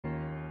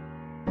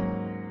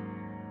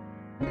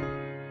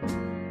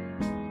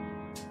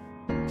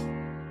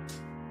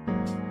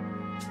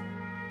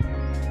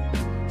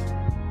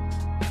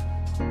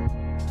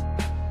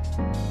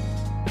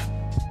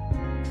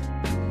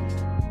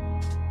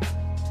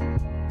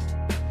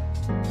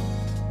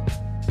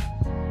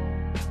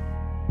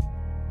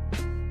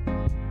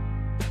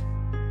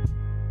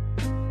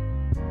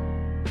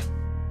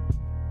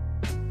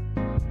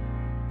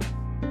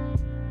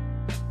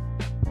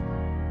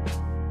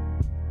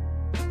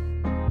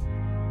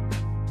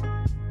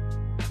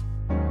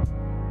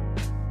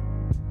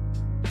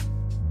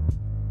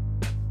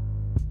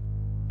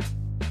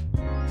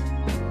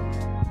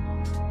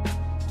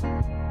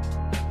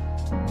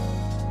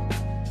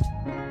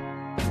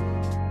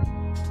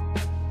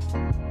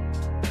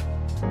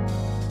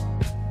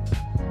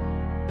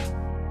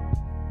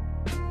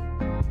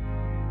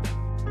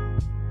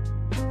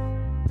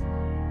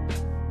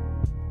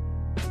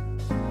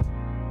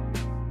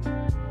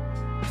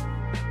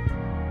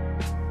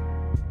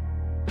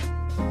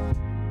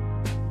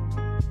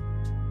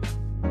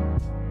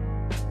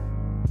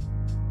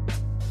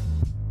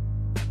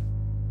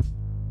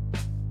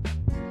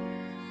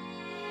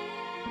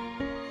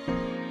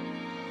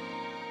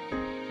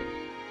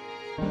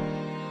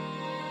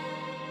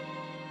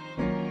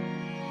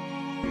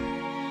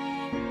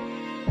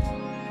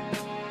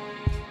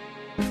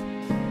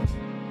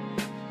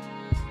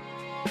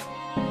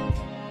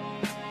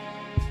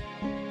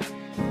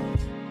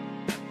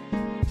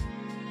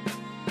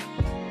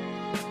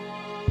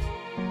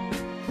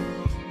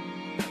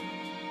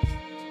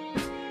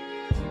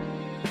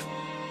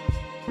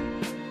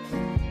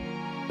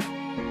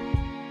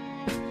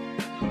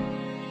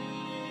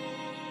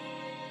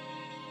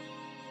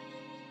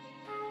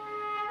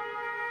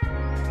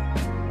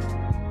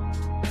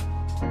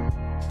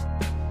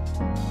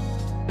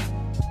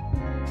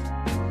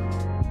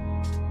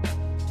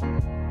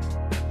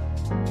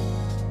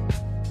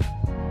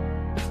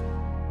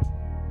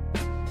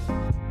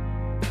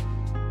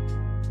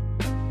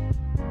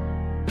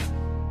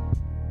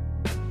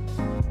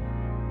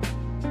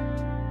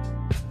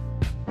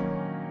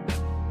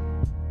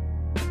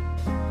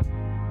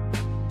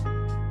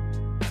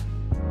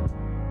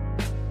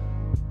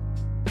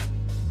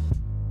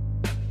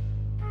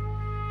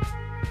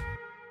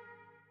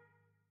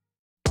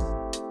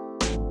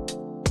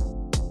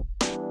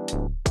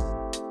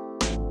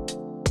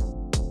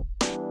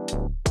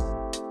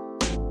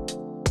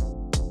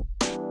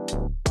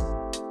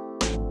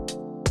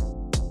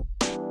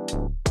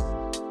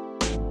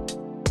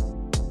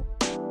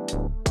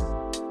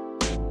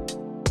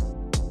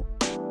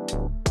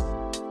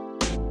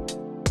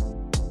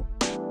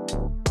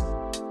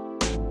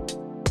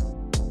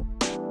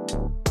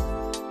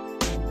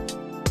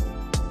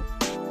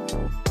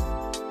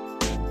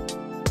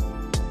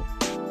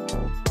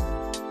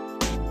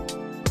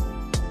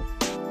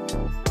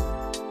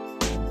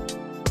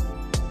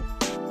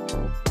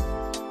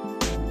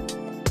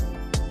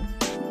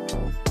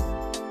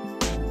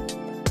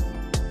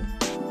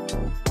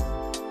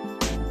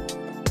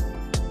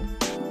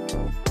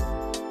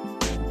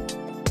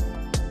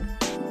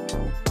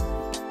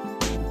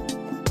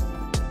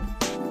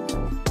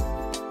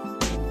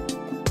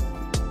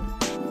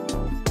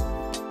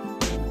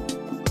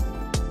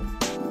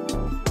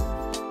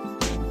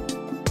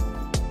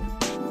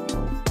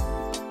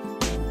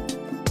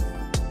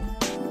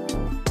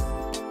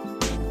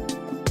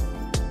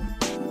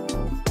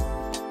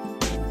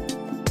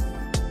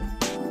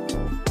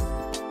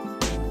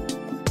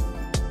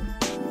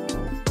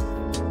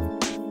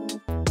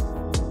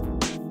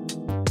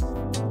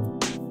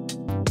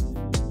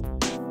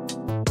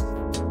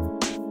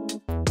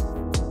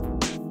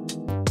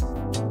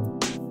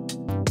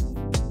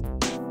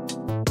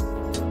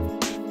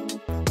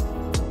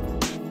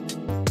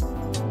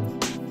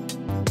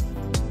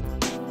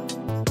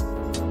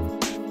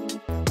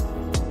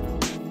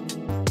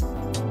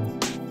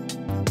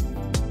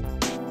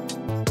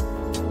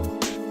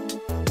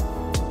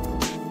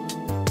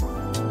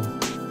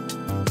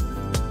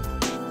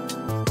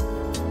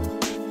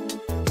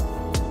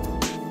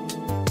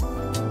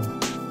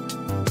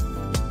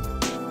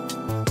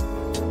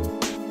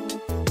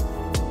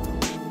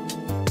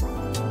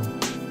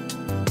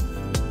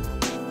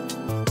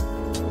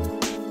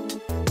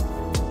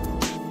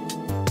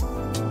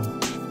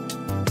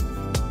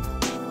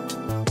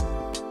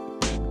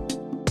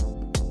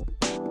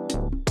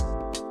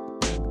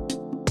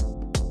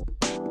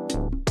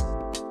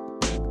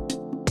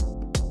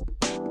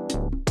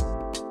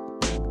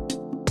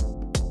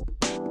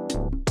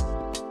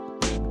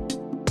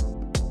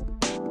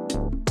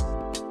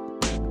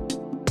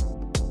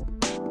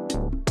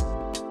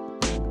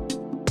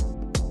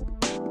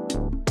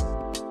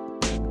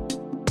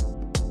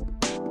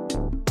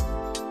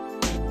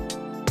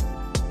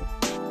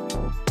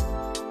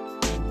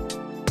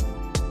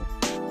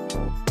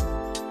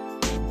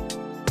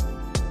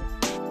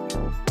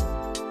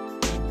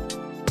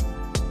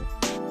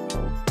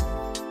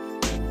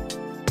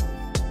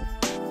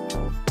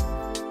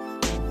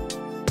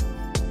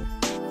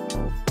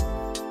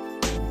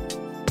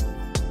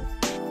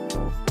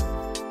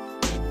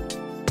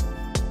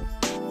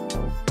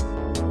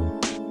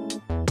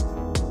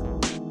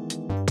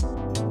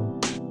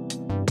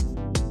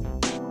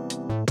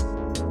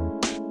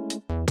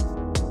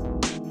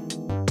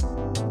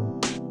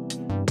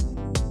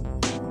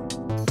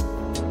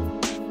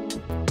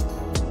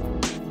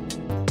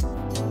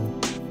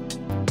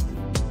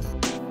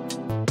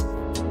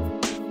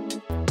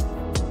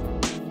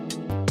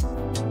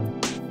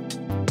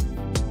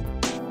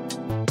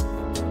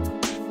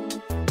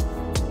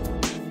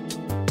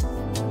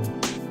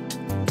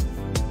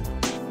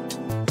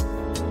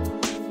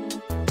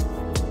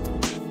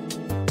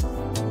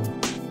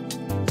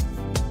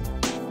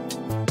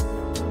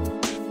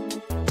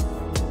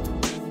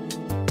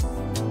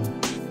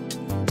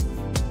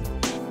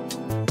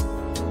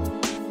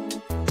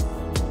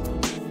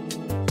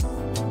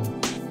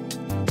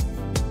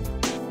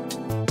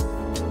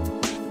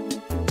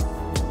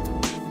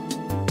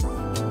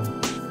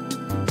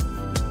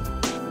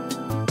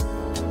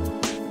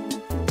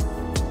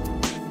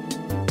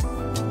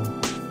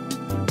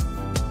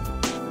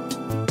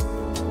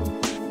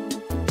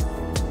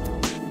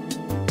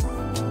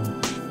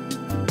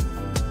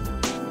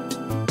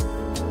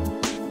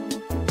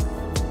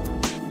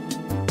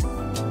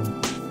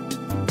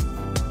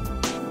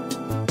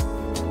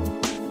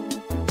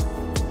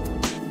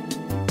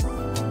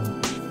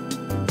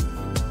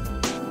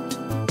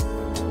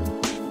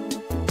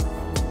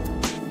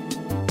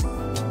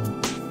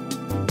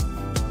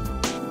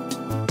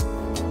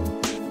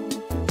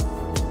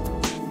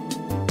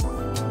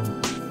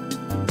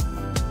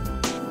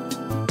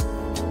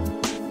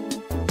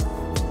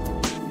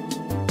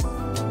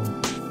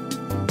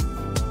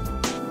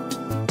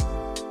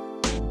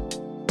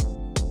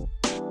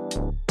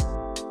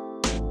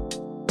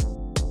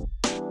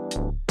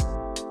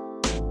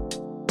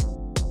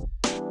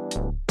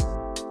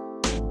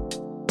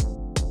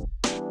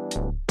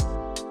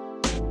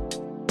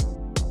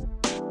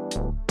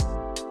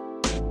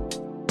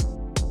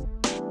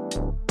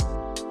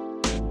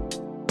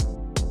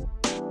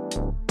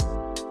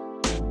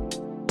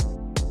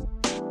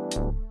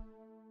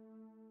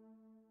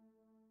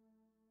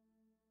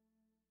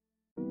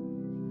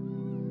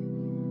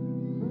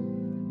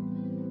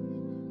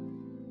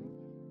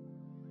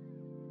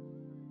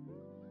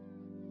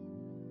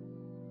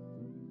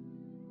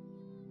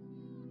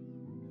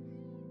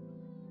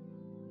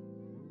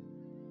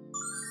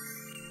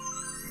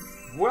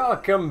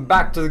Welcome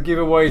back to the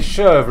giveaway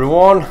show,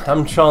 everyone.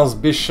 I'm Charles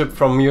Bishop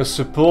from EOS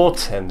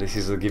Support, and this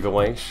is the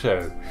giveaway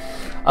show.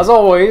 As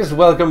always,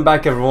 welcome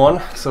back,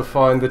 everyone. So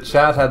far in the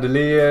chat,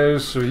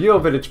 Helios, your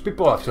village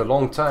people after a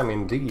long time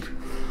indeed.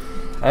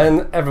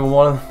 And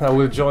everyone that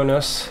will join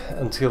us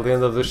until the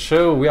end of the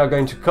show, we are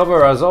going to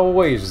cover, as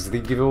always, the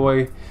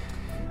giveaway.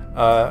 We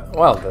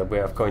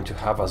are going to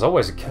have, as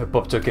always, a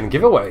pop token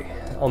giveaway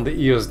on the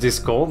EOS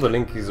Discord. The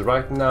link is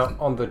right now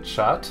on the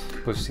chat,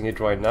 posting it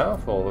right now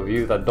for all of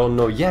you that don't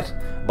know yet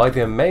by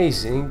the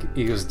amazing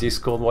EOS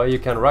Discord, where you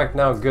can right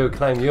now go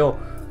claim your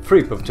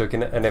free pop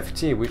token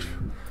NFT,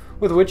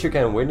 with which you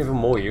can win even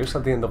more EOS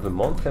at the end of the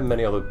month and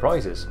many other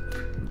prizes.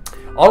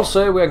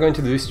 Also, we are going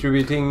to be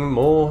distributing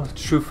more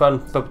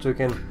TrueFan pop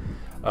token,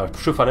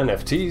 TrueFan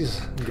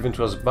NFTs given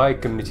to us by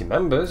community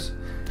members.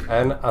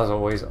 And as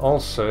always,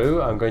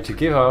 also, I'm going to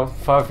give out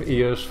 5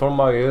 EOS from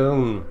my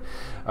own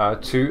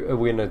to a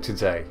winner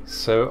today.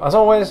 So, as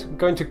always, I'm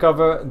going to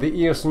cover the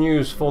EOS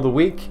news for the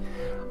week.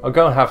 I'm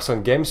going to have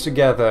some games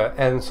together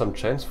and some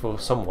chance for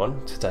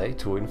someone today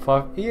to win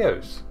 5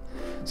 EOS.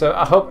 So,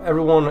 I hope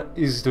everyone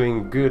is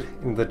doing good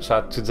in the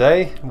chat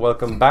today.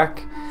 Welcome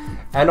back.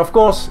 And of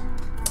course,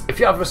 if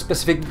you have a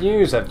specific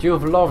news that you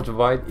have loved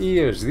about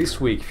EOS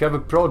this week, if you have a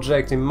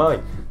project in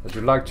mind that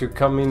you'd like to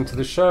come into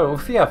the show, or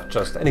if you have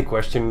just any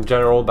question in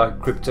general about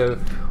crypto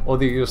or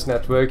the EOS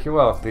network,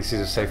 well, this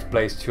is a safe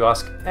place to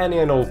ask any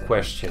and all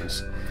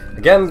questions.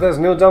 Again, there's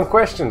no dumb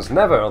questions,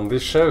 never on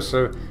this show,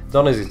 so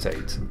don't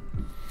hesitate.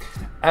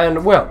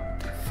 And well,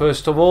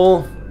 first of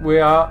all, we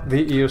are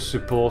the EOS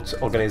Support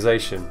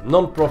organization,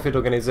 non-profit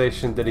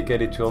organization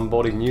dedicated to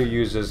onboarding new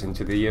users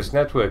into the EOS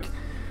network.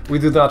 We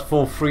do that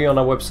for free on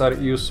our website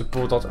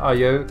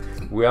eosupport.io.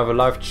 We have a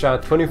live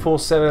chat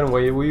 24/7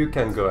 where you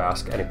can go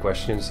ask any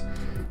questions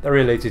that are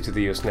related to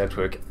the EOS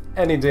network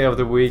any day of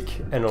the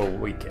week and all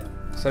weekend.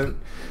 So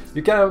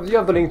you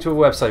have the link to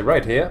our website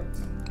right here,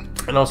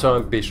 and also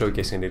I'll be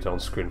showcasing it on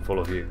screen for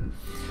all of you.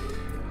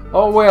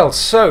 Oh well,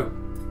 so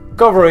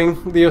covering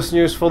the EOS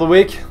news for the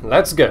week,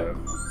 let's go.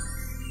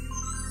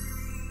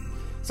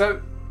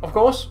 So of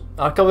course,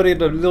 I covered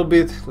it a little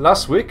bit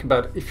last week,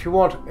 but if you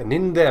want an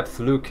in-depth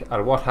look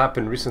at what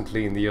happened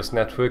recently in the EOS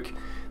network,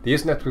 the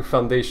EOS Network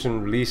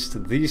Foundation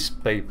released this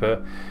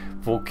paper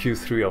for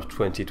Q3 of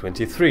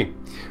 2023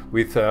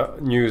 with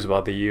news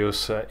about the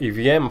EOS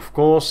EVM, of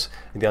course,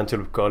 the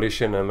Antelope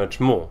Coalition and much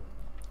more.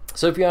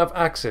 So if you have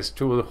access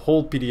to the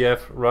whole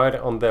PDF right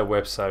on their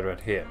website right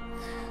here.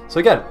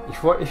 So again,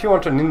 if you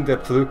want an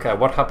in-depth look at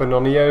what happened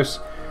on EOS,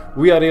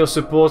 we at EOS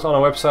Support on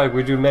our website,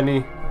 we do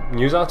many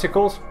news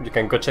articles. You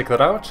can go check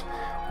that out,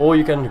 or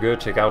you can go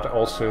check out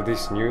also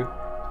this new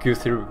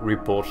Q3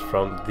 report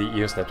from the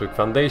EOS Network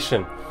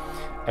Foundation.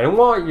 And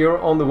while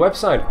you're on the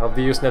website of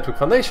the EOS Network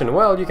Foundation,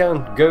 well, you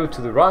can go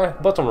to the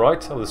bottom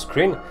right of the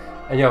screen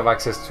and you have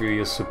access to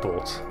EOS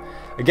Support.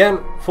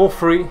 Again, for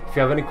free. If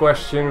you have any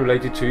question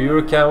related to your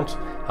account,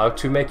 how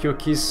to make your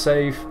keys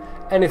safe,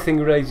 anything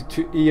related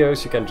to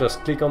EOS, you can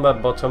just click on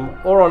that button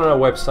or on our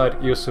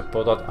website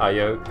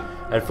eosupport.io,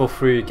 and for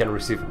free you can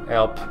receive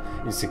help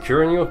in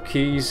securing your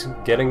keys,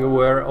 getting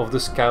aware of the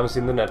scams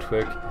in the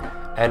network,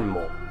 and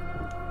more.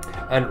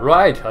 And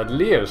right at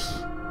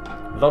Helios,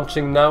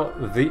 launching now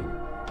the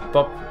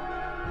pop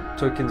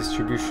token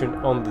distribution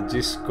on the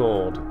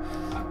Discord.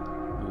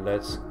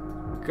 Let's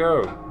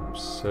go.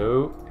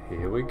 So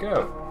here we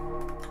go.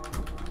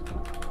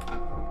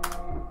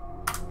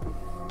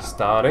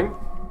 Starting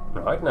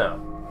right now.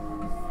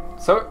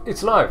 So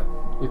it's live.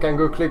 You can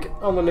go click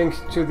on the link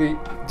to the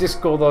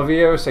Discord of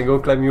EOS and go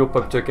claim your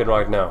pop token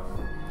right now.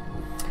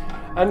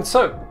 And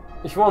so,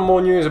 if you want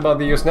more news about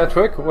the EOS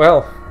network,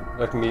 well,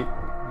 let me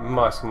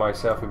mask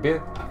myself a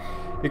bit.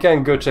 You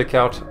can go check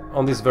out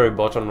on this very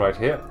bottom right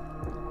here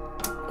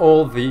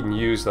all the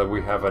news that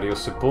we have at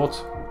EOS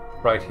Support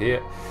right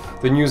here.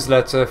 The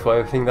newsletter for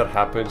everything that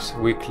happens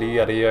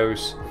weekly at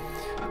EOS.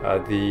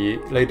 The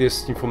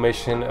latest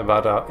information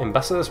about our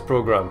ambassadors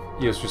program,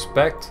 EOS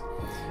Respect,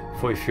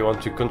 for if you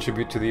want to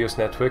contribute to the EOS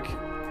network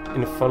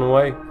in a fun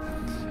way,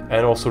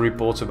 and also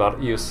reports about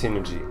EOS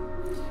Synergy.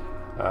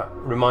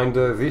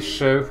 Reminder, this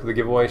show, the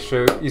giveaway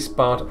show, is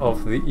part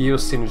of the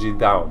EOS Synergy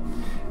DAO.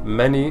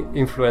 Many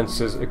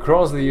influencers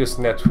across the EOS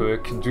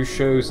network do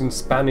shows in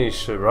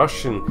Spanish,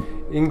 Russian,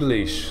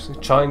 English,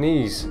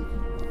 Chinese,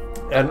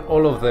 and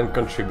all of them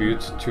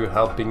contribute to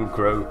helping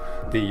grow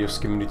the EOS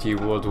community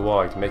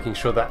worldwide, making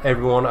sure that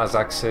everyone has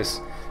access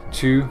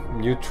to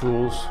new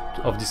tools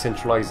of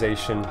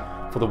decentralization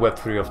for the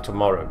Web3 of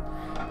tomorrow.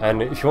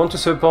 And if you want to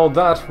support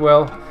that,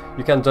 well,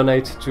 you can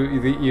donate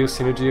to the EOS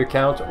Synergy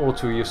account or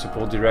to EOS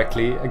Support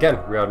directly. Again,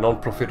 we are a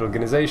non-profit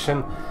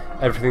organization.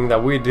 Everything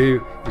that we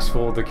do is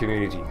for the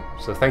community.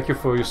 So thank you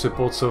for your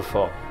support so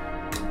far.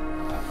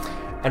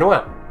 And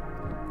well,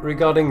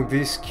 regarding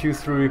this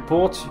Q3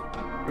 report,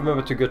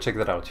 remember to go check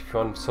that out if you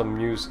want some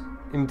news,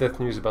 in-depth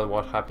news about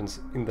what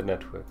happens in the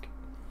network.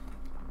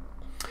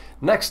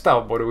 Next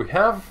up, what do we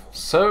have?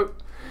 So,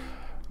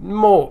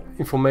 more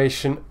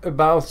information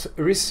about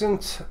a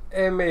recent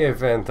MA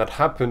event that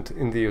happened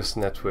in the EOS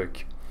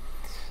network.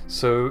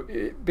 So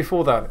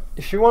before that,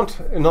 if you want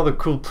another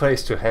cool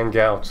place to hang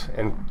out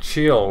and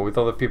chill with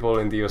other people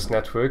in the EOS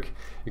network,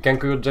 you can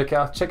go check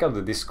out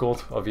the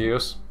Discord of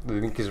EOS. The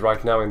link is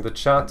right now in the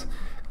chat.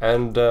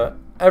 And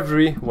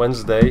every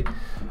Wednesday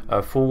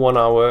for 1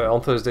 hour,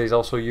 on Thursdays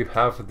also, you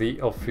have the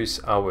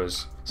office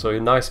hours. So a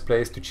nice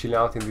place to chill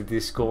out in the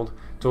Discord,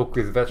 talk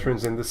with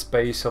veterans in the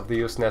space of the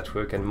EOS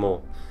network and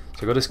more.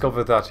 So go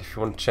discover that if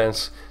you want a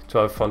chance to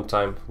have a fun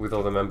time with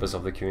other members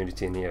of the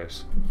community in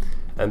EOS.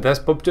 And there's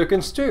pop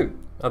tokens too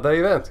at the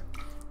event,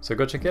 so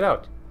go check it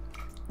out.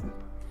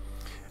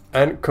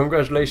 And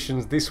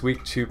congratulations this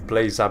week to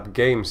PlayZap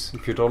Games.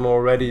 If you don't know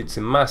already, it's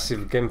a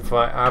massive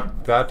GameFi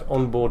app that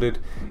onboarded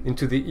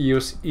into the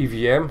EOS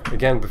EVM,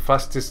 again the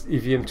fastest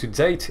EVM to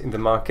date in the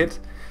market,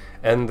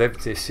 and they've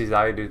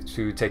decided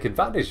to take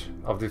advantage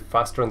of the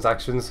fast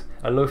transactions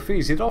and low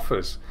fees it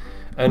offers.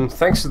 And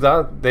thanks to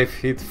that, they've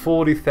hit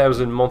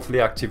 40,000 monthly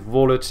active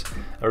wallets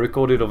and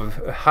recorded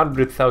over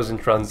 100,000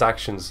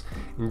 transactions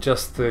in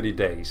just 30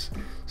 days.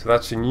 So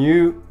that's a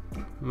new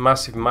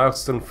massive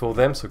milestone for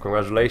them, so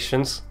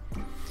congratulations.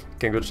 You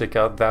can go check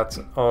out that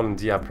on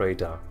the app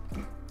radar.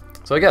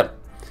 So again,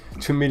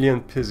 2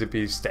 million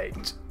PZP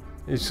staked.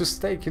 It's a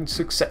stake in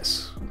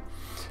success.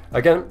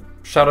 Again,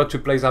 shout out to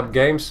PlayZap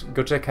Games.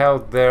 Go check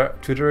out their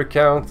Twitter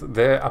account,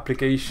 their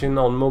application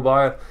on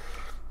mobile.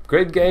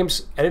 Great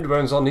games, and it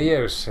runs on the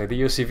EOS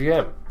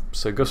EVM,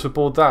 so go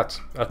support that.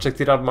 I checked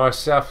it out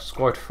myself, it's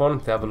quite fun.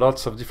 They have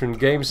lots of different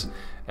games,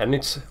 and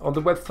it's on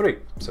the Web3,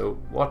 so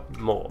what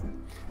more?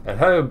 And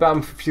hello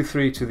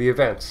BAM53 to the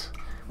event,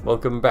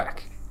 welcome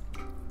back.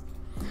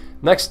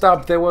 Next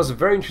up, there was a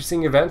very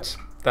interesting event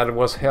that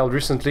was held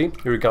recently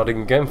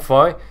regarding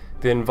GameFi.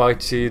 They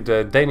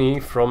invited Danny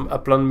from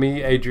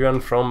UplandMe, Adrian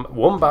from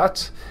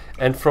Wombat,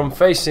 and from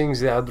Facings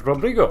they had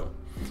Rodrigo.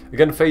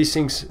 Again,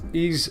 Facings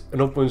is an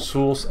open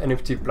source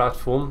NFT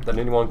platform that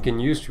anyone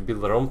can use to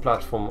build their own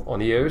platform on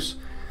EOS.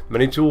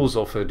 Many tools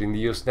offered in the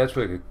EOS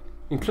network,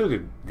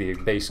 including the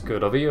base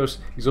code of EOS,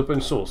 is open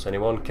source.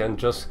 Anyone can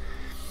just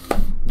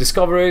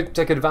discover it,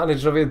 take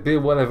advantage of it,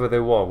 build whatever they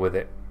want with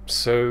it.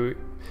 So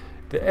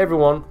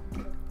everyone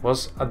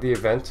was at the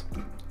event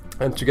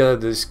and together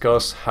they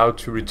discuss how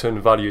to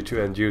return value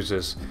to end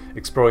users,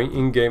 exploring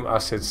in-game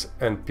assets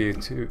and pay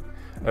to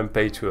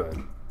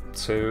earn.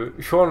 So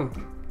if you want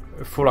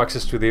full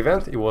access to the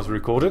event, it was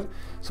recorded,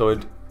 so a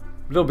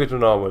little bit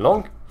an hour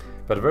long,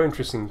 but very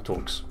interesting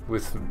talks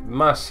with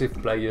massive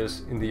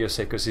players in the EOS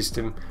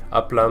ecosystem,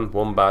 Upland,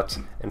 Wombat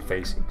and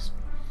Facings.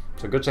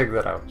 So go check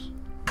that out.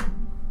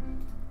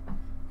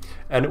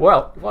 And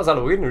well, it was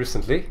Halloween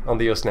recently on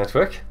the EOS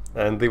network,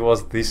 and there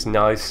was this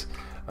nice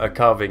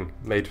carving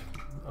made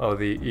of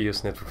the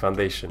EOS Network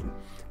Foundation.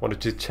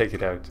 Wanted to check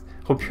it out.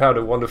 Hope you had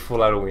a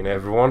wonderful Halloween,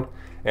 everyone,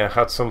 and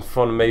had some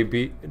fun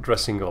maybe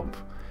dressing up.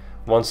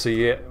 Once a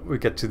year we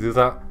get to do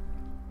that,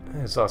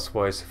 that's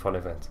why it's a fun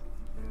event.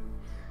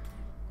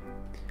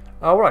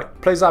 Alright,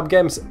 PlayZap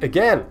Games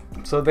again.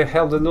 So they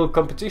held a little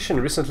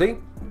competition recently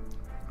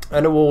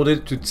and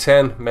awarded to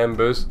 10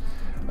 members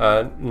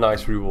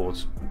nice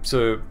rewards.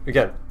 So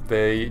again,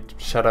 they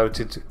shout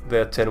outed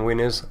their 10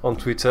 winners on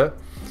Twitter.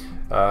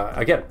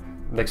 Again,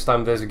 next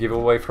time there's a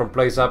giveaway from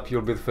PlayZap,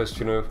 you'll be the first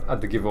to know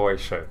at the giveaway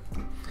show.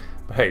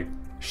 But hey,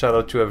 shout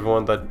out to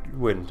everyone that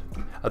win.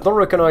 I don't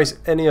recognize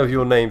any of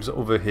your names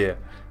over here,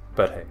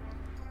 but hey,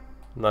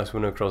 nice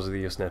win across the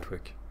EOS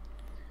network.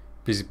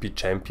 PZP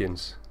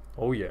champions,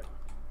 oh yeah.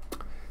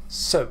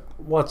 So,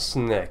 what's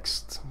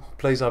next?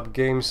 PlayZap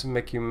Games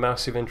making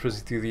massive entrance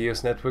into the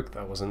EOS network,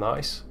 that was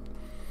nice.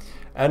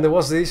 And there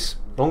was this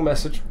long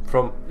message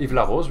from Yves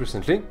Larose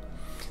recently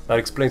that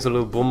explains a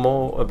little bit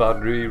more about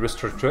the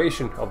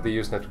restructuration of the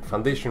EOS Network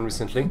Foundation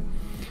recently,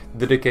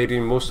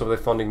 dedicating most of their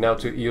funding now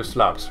to EOS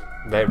Labs.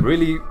 They're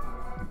really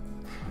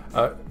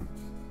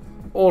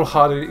all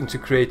hearted into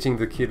creating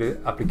the killer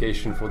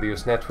application for the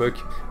EOS network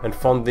and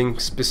funding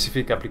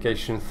specific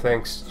applications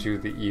thanks to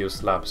the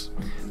EOS Labs.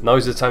 Now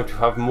is the time to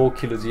have more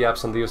killer D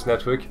apps on the EOS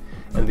network,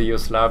 and the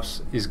EOS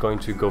Labs is going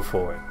to go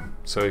for it.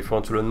 So if you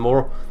want to learn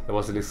more, there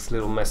was this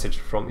little message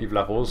from Yves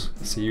Larose,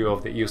 CEO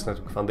of the EOS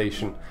Network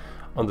Foundation,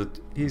 on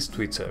his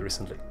Twitter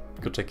recently.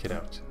 Go check it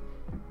out.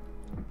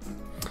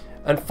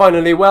 And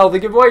finally, well, the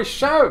giveaway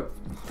show!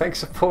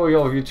 Thanks for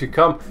all of you to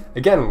come.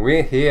 Again,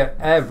 we're here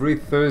every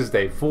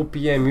Thursday, 4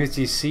 PM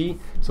UTC.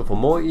 So for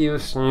more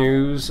EOS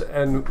news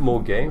and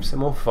more games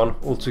and more fun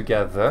all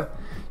together,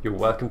 you're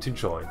welcome to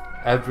join.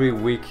 Every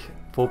week,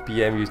 4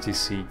 PM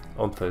UTC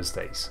on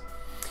Thursdays.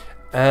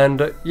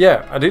 And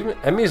yeah,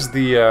 I missed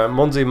the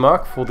Monday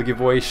mark for the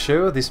giveaway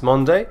show this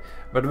Monday,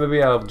 but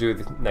maybe I'll do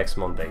it next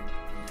Monday.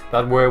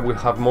 That way we'll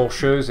have more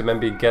shows and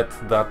maybe get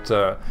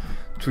that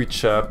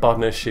Twitch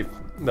partnership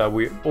that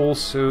we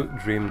also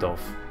dreamed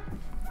of.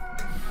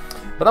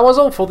 But that was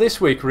all for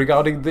this week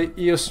regarding the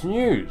EOS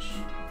news.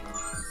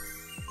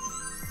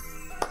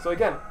 So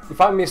again, if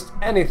I missed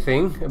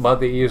anything about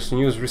the EOS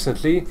news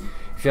recently,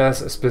 if you have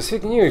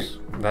specific news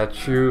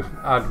that you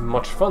had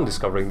much fun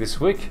discovering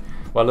this week,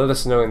 well, let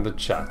us know in the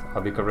chat.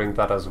 I'll be covering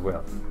that as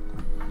well.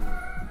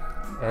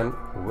 And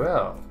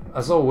well,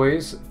 as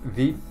always,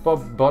 the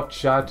PopBot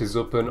chat is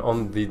open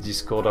on the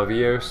Discord of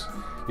EOS.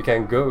 You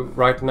can go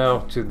right now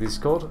to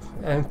Discord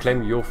and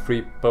claim your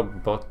free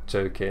PopBot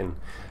token,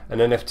 an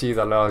NFT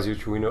that allows you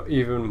to win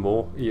even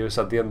more EOS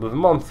at the end of the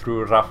month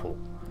through a raffle.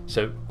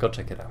 So go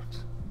check it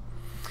out.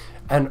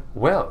 And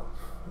well,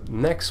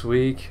 next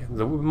week,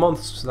 the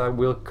months that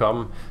will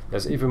come,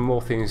 there's even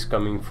more things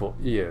coming for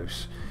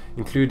EOS,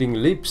 including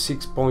Leap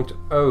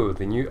 6.0,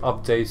 the new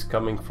updates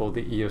coming for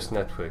the EOS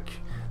network.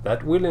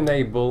 That will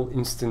enable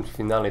instant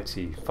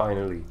finality,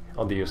 finally,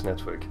 on the EOS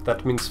network.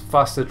 That means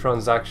faster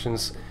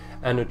transactions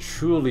and a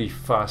truly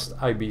fast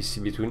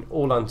IBC between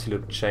all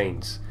Antelope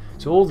chains.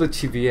 So all the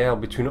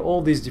TVL between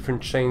all these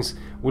different chains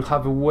will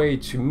have a way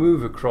to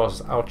move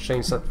across our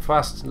chains at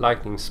fast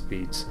lightning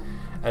speeds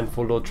and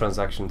for low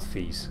transaction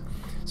fees.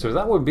 So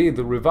that would be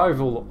the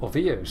revival of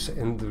EOS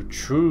and the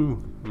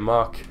true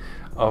mark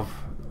of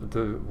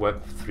the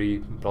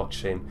Web3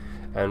 blockchain,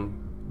 and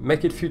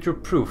make it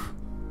future-proof.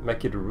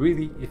 Make it a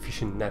really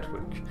efficient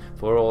network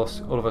for all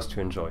of us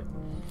to enjoy.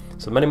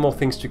 So many more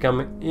things to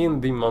come in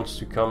the months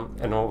to come,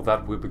 and all of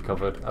that will be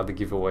covered at the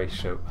giveaway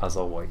show as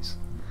always.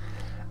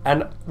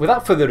 And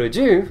without further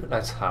ado,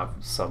 let's have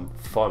some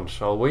fun,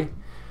 shall we?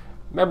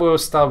 Maybe we'll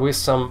start with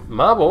some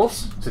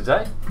marbles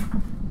today.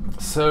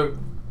 So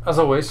as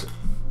always,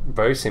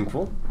 very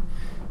simple.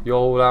 You're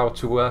allowed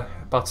to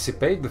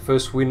participate. The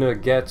first winner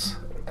gets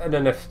an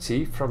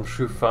NFT from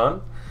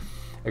Shufan,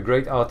 a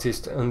great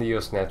artist on the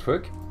EOS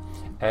network.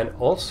 And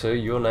also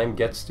your name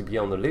gets to be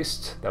on the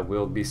list that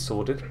will be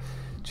sorted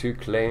to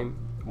claim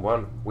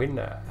one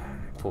winner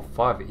for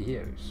 5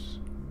 EOS.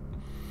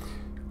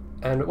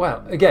 And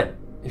well, again,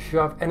 if you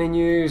have any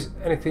news,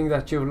 anything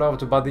that you've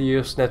loved about the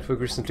EOS network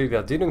recently that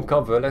I didn't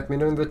cover, let me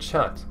know in the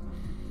chat.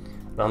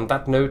 And on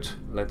that note,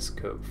 let's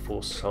go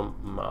for some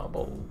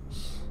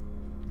marbles.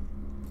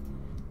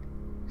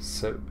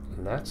 So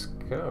let's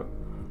go.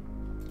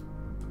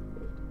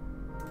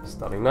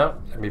 Starting now,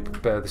 let me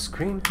prepare the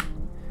screen.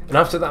 And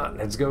after that,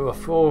 let's go,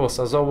 of course,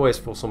 as always,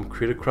 for some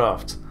creative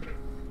craft.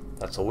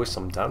 That's always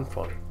some damn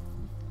fun.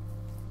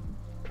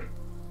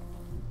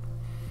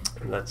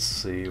 Let's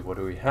see, what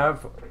do we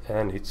have?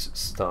 And it's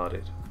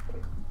started.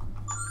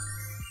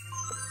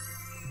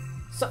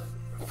 So,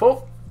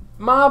 for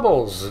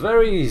marbles,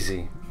 very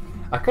easy.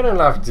 I kind of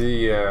love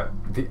the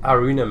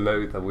arena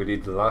mode that we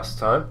did last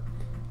time.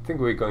 I think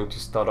we're going to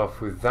start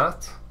off with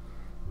that.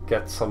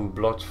 Get some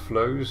blood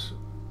flows.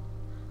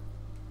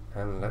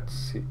 And let's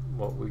see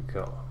what we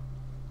got.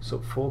 So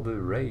for the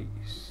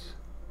race,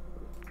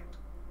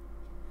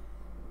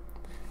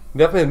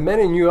 there have been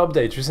many new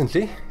updates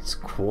recently. It's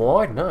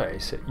quite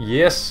nice.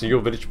 Yes,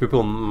 your village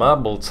people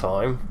marble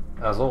time,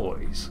 as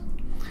always.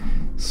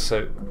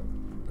 So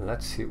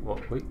let's see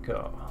what we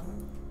got.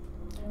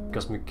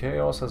 Cosmic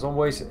Chaos, as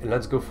always.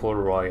 Let's go for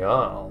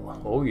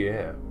Royale. Oh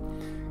yeah.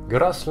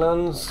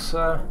 Grasslands,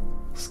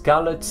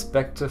 Scarlet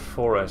Spectre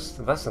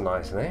Forest. That's a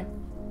nice name.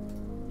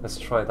 Let's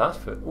try that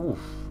for. Oof,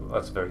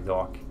 that's very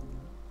dark.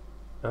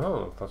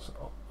 Oh, that's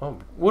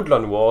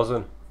Woodland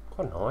Warzone,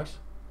 quite nice.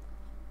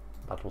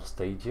 Battle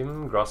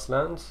Stadium,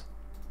 Grasslands,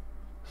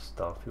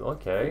 Starfield.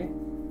 Okay,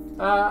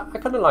 I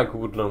kind of like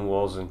Woodland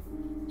Warzone.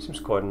 Seems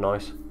quite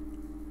nice.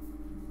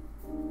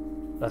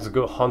 Let's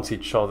go hunt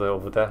each other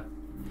over there.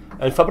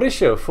 And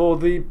Fabricio, for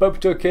the pub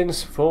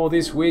tokens for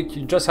this week,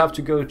 you just have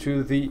to go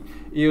to the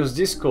EOS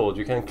Discord.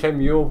 You can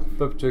claim your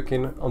pub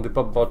token on the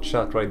PopBot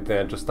chat right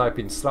there. Just type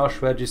in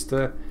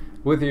 /register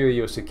with your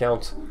EOS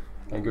account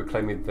and go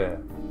claim it there.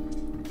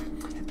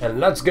 And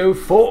let's go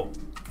for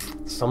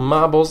some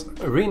marbles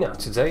arena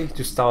today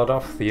to start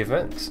off the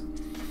event.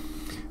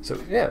 So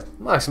yeah,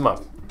 nice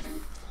map.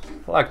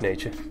 I like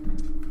nature,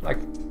 I like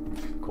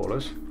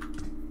colors.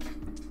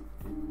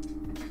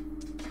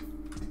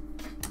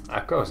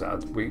 Of course,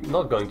 we're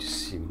not going to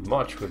see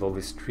much with all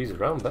these trees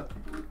around that.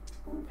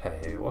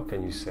 Hey, what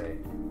can you say?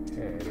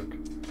 Hey, look.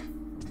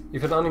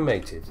 Even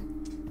animated.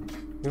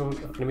 You know,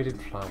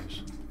 animated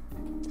flowers.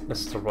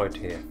 Let's start right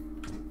here.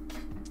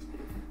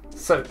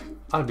 So,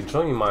 I'll be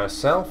joining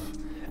myself.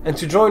 And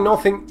to join,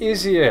 nothing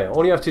easier.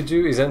 All you have to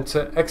do is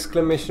enter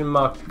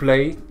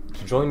 !play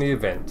to join the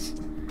event.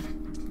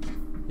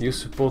 You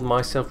support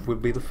myself will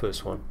be the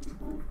first one.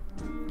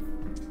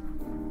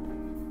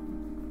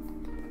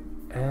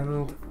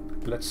 And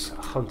let's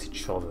hunt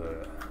each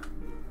other.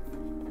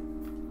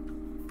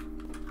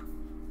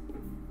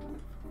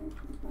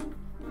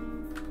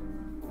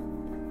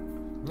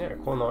 Yeah,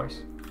 quite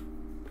nice.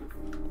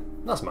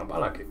 That's map, I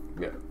like it.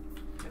 Yeah.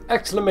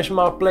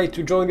 !play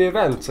to join the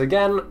event.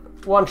 Again,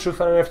 one true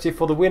fan NFT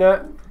for the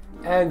winner,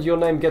 and your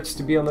name gets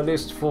to be on the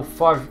list for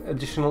 5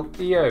 additional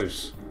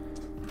EOS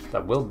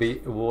that will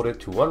be awarded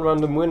to one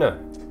random winner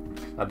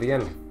at the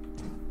end.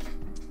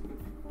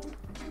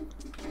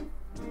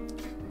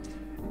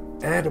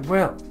 And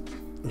well,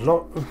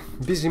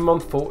 busy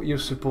month for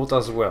EOS Support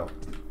as well.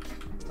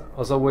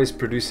 As always,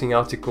 producing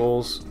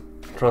articles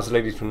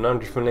translated to 9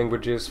 different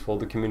languages for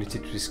the community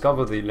to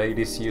discover the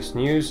latest EOS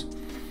news.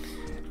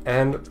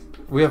 And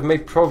we have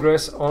made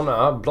progress on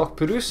our block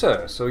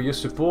producer. So EOS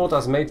Support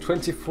has made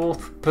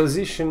 24th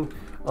position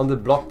on the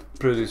block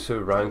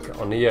producer rank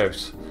on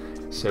EOS.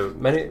 So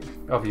many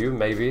of you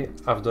maybe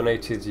have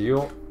donated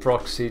your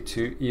proxy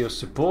to EOS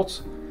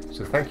Support,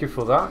 so thank you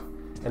for that.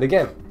 And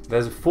again,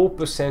 there's a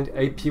 4%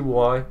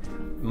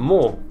 APY,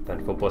 more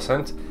than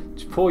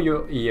 4%, for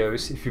your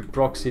EOS if you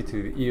proxy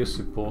to the EOS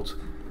Support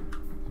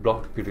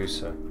block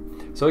producer.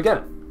 So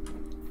again,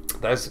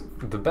 that's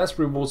the best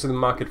rewards in the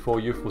market for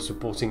you for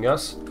supporting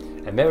us,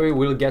 and maybe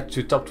we'll get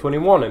to top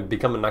 21 and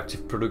become an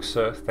active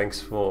producer thanks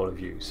for all of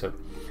you. So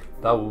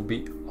that will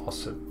be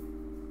awesome.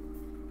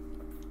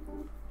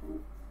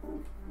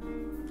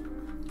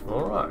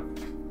 All right.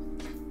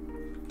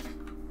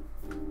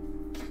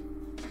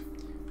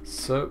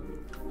 So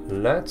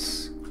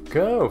let's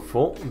go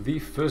for the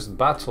first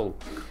battle.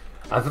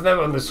 I've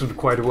never understood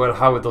quite well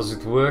how does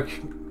it work.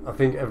 I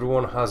think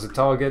everyone has a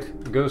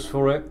target, goes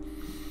for it.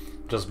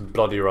 Just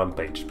bloody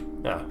rampage.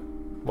 Yeah,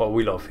 what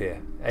we love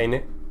here, ain't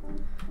it?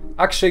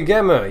 Akshay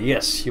Gamer,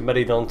 yes, you made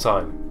it on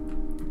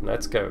time.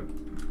 Let's go.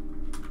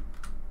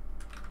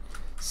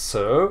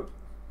 So,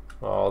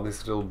 oh,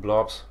 these little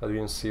blobs, I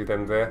didn't see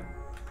them there.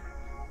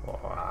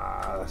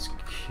 Wow, that's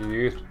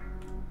cute.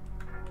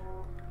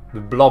 The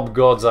blob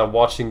gods are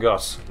watching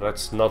us.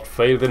 Let's not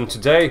fail them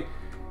today.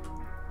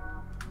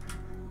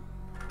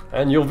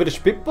 And your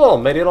village people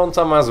made it on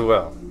time as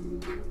well.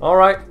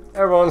 Alright,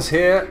 everyone's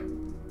here.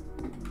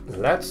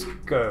 Let's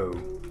go.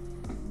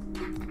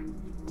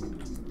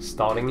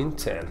 Starting in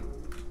 10.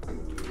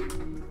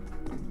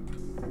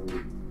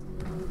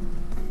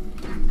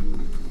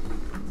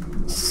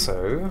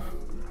 So...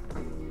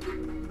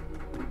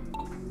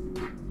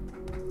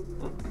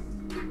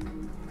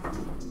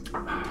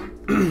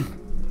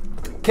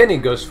 Kenny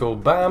goes for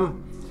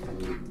BAM.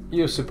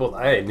 EOS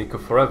Support. Hey, Nico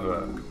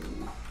forever.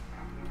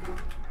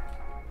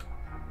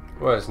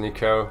 Where's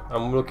Nico?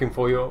 I'm looking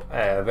for you.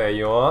 There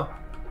you are.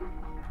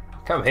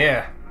 Come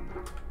here.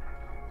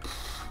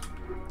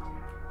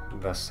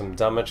 There's some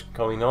damage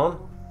going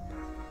on.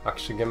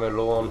 Actually, get me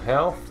low on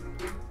health.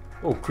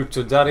 Oh,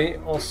 Crypto Daddy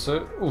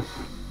also. Oof.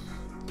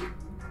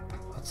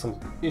 Had some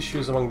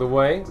issues along the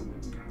way.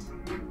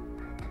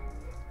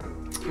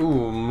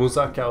 Ooh,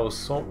 Musaka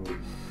also.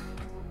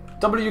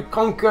 W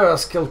Conquer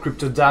has killed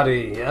Crypto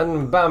Daddy,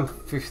 and BAM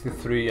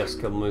 53 has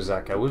killed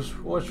Musaka, which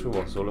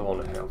was all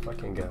on health. I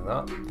can get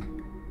that.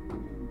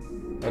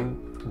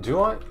 And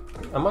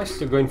am I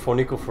still going for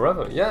Nico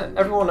forever? Yeah,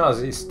 everyone has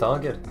his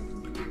target,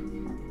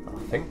 I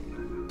think.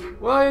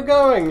 Where are you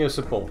going, EOS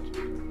Support?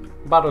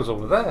 Battle's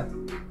over there.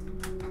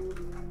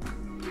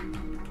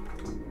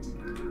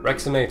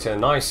 Rexinator,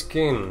 nice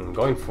skin,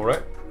 going for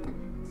it.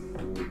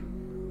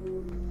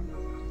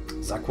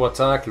 Zaku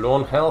attack, low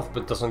on health,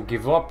 but doesn't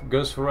give up,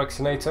 goes for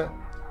Rexinator.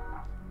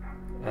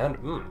 And,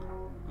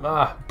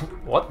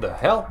 what the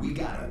hell? We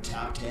got a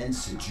top 10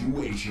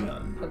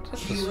 situation.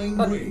 Healing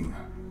ring.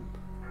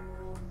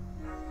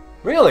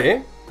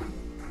 Really?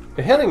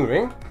 A healing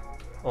ring?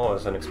 Oh,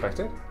 that's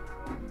unexpected.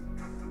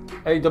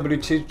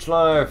 AWT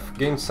Life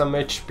gained some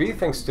HP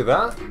thanks to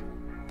that.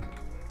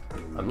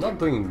 I'm not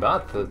doing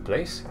bad, third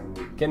place.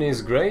 Kenny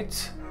is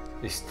great.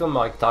 He's still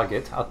my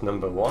target at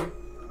number 1.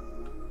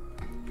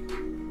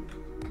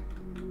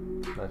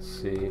 Let's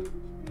see.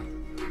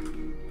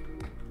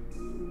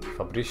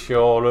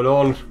 Fabricio all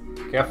alone.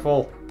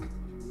 Careful.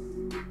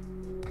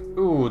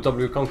 Ooh,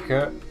 W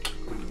Conquer.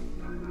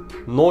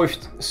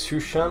 Knifed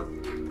Shushan.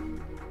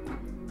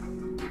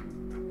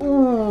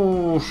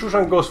 Ooh,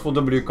 Shushan goes for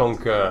W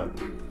Conquer.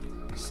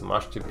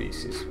 Smashed to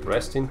pieces.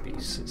 Rest in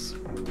pieces.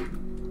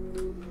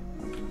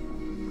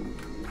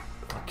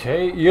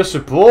 Okay, EOS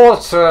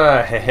Support.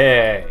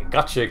 Hey,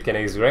 gotcha,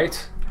 Kenny is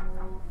great.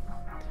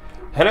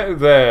 Hello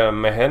there,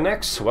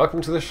 Mehenex.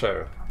 Welcome to the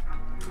show.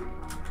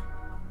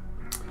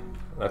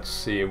 Let's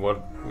see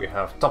what we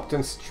have. Top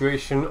 10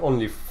 situation,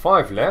 only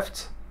 5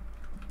 left.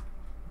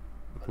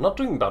 I'm not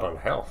doing bad on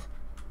health.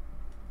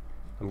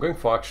 I'm going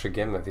for Akshay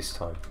Gamer this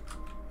time.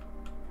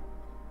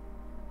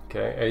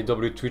 Okay,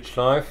 AW Twitch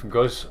Live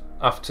goes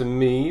after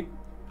me,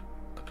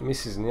 but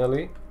misses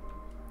nearly.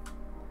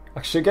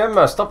 Akshay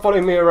Gamer, stop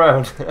following me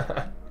around.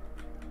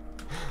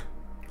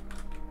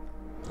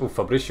 Ooh,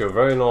 Fabricio,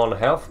 very low on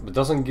health, but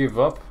doesn't give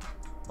up.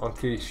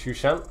 Uncle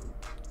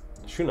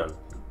Shunan.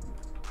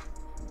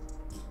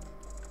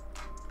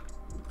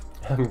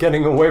 I'm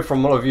getting away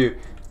from all of you.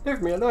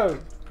 Leave me alone.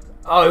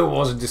 Oh, it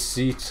was a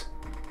deceit.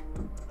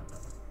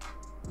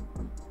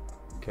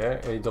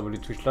 Okay, AW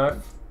Twitch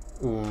Live.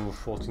 Ooh,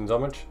 14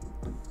 damage.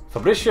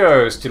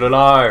 Fabricio, still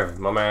alive,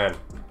 my man.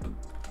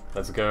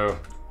 Let's go.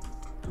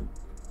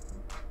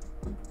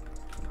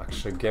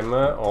 Akshay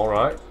Gamer,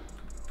 alright.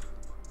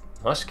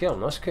 Nice kill,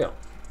 nice kill.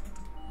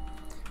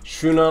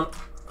 Shunan,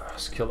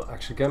 skill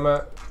Akshay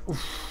Gamer.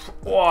 Oof.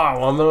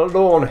 Wow, I'm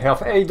low on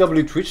health.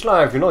 AW Twitch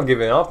Live, you're not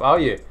giving up, are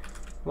you?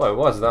 Wait,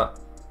 what's that?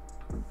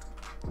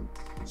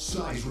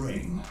 Size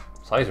ring.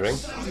 Size ring?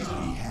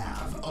 We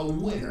have a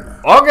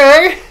winner.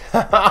 Okay!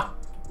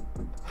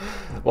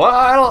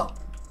 Well,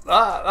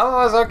 that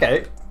was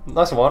okay.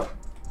 Nice one.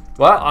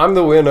 Well, I'm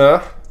the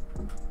winner.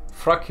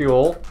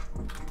 ƒractal.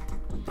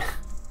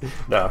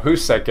 Now,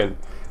 who's second?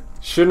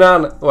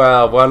 Shunan.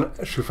 Well, one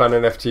Shufan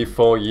NFT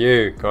for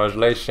you.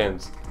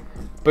 Congratulations.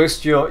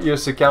 Post your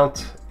EOS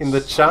account in the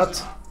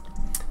chat,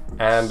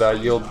 and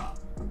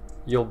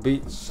you'll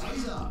be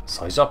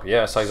size up.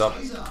 Yeah, size up.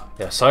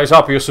 Yeah, size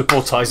up. EOS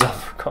Support, size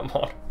up. Come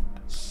on.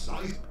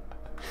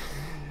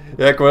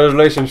 Yeah,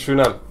 congratulations,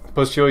 Shunan.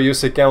 Post your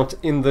EOS account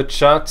in the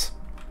chat.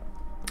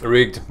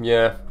 Rigged.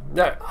 Yeah.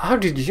 Yeah. How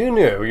did you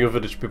know, you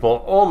village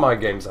people? All my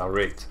games are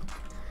rigged.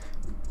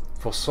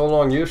 For so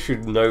long, you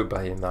should know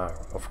by now,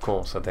 of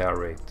course, that they are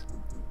rigged.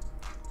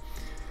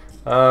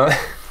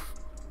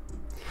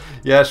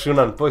 Yeah,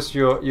 Shunan, post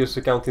your EOS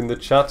account in the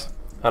chat.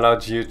 I'll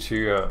add you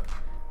to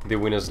the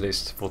winners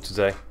list for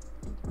today.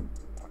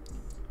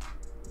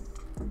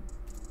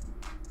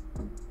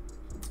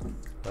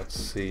 Let's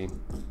see.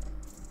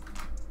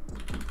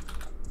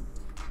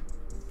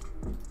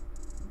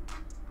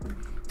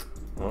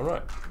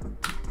 Alright.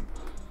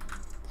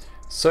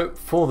 So,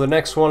 for the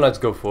next one, let's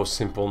go for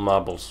simple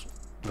marbles.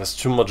 There's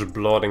too much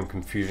blood and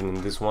confusion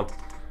in this one.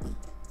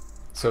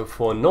 So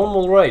for a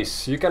normal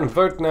race, you can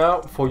vote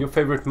now for your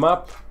favorite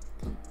map.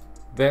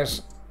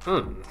 There's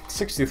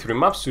 63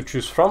 maps to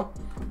choose from.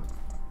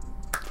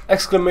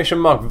 Exclamation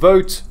mark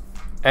vote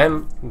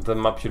and the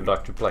map you'd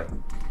like to play.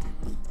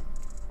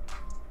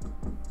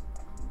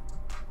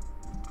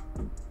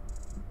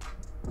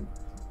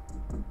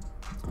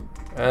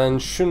 And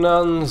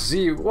Shunan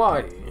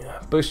ZY,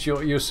 post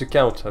your EOS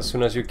account as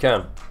soon as you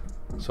can,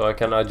 so I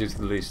can add you to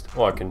the list.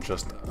 Or I can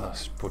just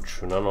put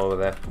Shunan over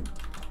there.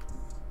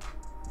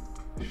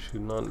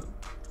 Shunan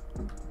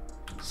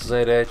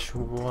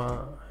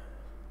ZHY.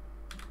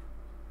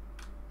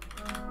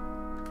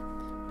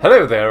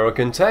 Hello there,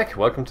 Tech.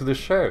 Welcome to the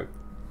show.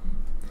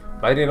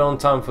 Made it on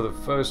time for the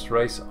first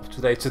race of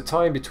today. It's a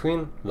tie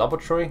between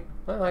laboratory.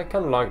 I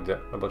kind of like the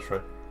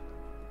laboratory.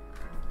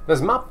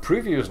 There's map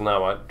previews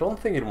now. I don't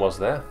think it was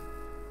there.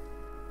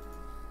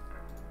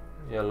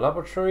 Yeah,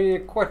 laboratory,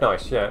 quite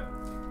nice. Yeah,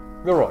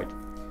 you're right.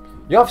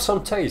 You have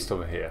some taste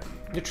over here.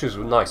 You choose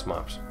nice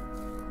maps.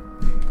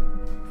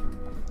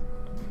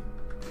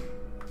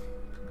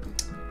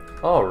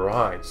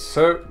 Alright,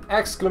 so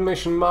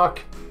exclamation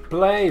mark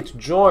play to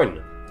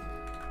join.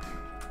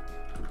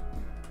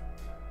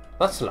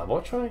 That's a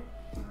laboratory.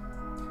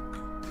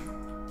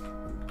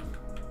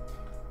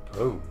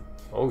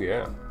 Oh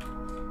yeah.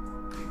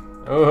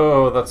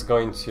 Oh, that's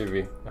going to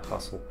be a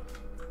hassle.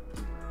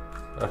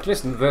 At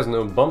least there's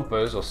no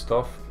bumpers or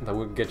stuff that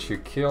would get you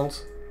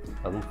killed.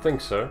 I don't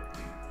think so.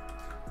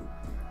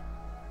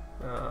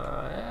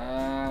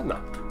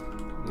 No,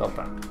 not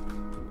that.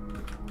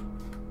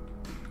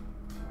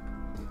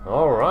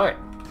 Alright,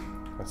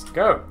 let's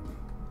go.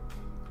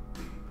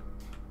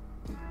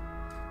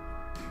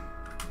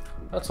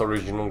 That's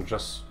original,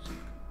 just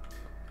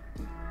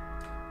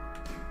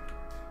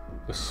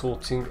the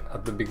sorting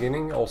at the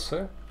beginning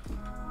also.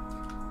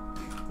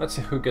 Let's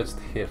see who gets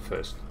here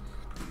first.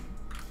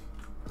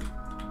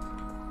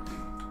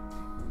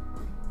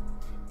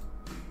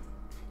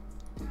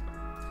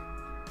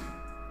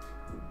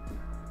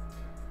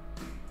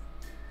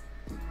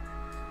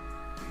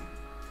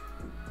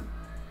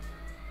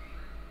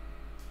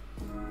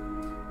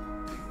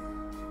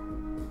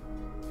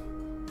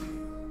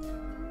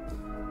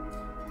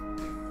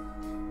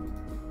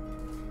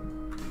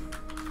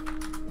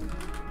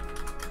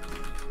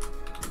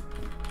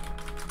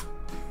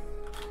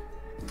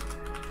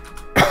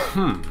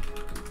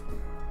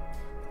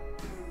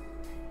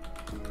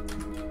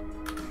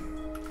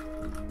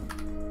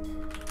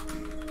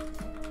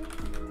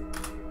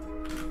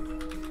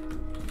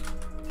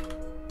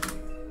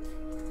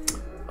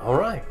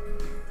 Alright,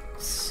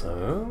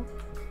 so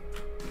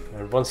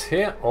everyone's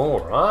here.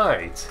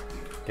 Alright,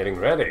 getting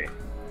ready.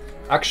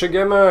 Action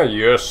Gamer,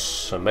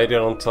 yes, I made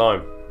it on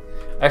time.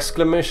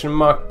 Exclamation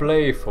mark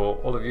play for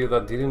all of you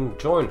that didn't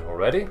join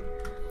already.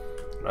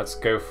 Let's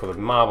go for the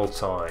marble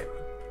time.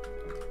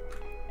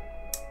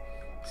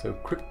 So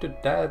Crypto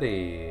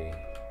Daddy,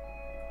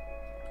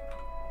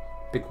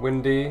 Big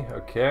Windy,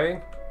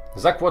 okay.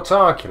 Zach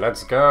Wataki,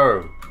 let's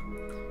go.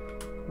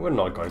 We're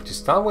not going to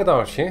start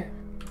without you.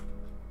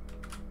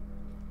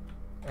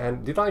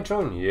 And did I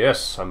join?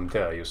 Yes, I'm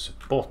there, EOS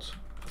Support.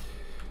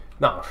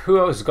 Now, who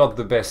else got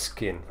the best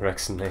skin?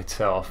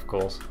 Rexinator, of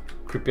course.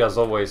 Creepy as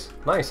always.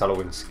 Nice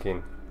Halloween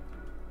skin.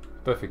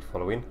 Perfect for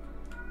Halloween.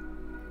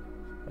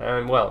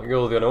 And well,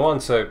 you're the only one,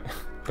 so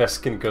best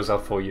skin goes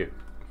out for you.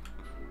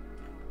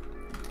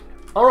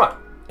 Alright,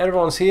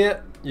 everyone's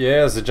here.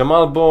 Yes, the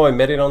Jamal boy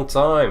made it on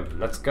time.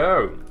 Let's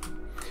go.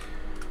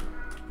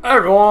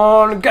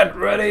 Everyone, get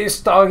ready.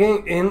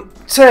 Starting in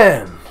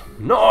 10,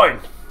 9,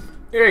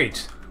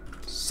 8,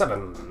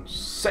 7,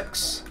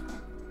 6,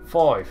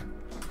 5,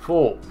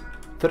 4,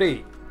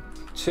 3,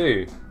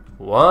 2,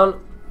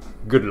 1.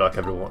 Good luck,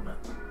 everyone.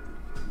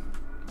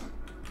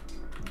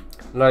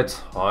 Let's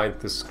hide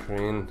the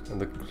screen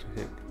and the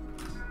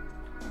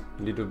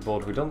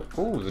leaderboard. We don't.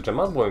 Oh, the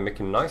Jamal boy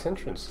making nice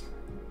entrance.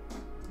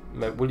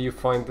 Will you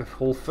find the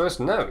hole first?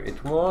 No,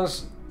 it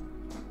was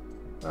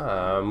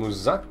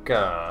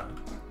Muzaka.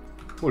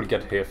 Who'll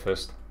get here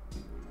first?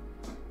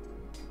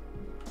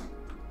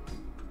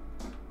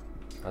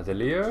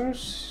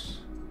 Helios?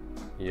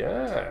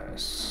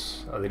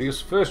 Yes.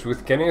 Helios first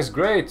with Kenny is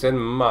great and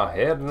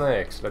Maher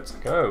next. Let's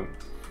go.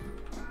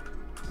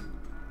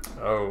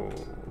 Oh,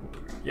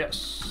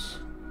 yes.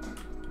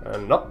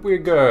 And up we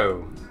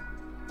go.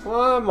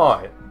 Where am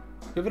I?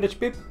 The village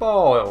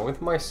people with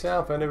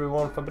myself and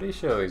everyone.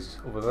 Fabricio is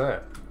over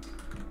there.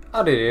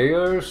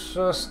 Helios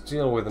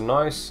still with a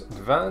nice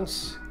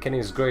advance. Kenny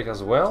is great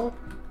as well.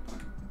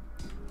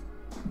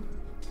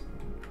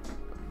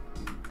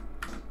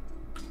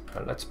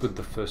 Let's put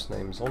the first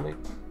names on it.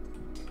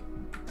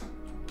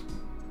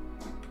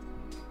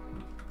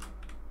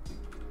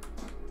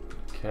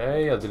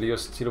 Okay, Adelio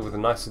still with a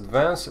nice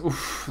advance.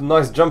 Oof,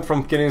 nice jump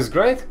from Kenny is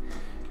great.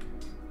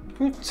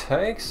 Who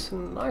takes a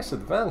nice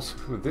advance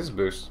with this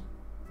boost?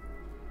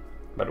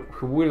 But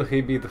who will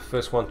he be the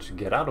first one to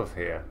get out of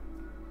here?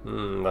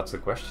 That's the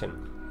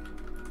question.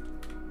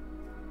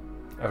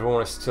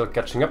 Everyone is still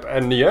catching up,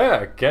 and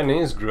yeah, Kenny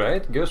is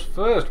great, goes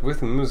first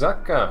with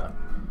Musaka.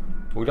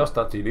 We lost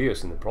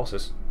Helios in the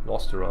process,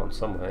 lost around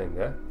somewhere in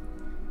there.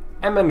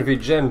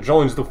 MNV Gen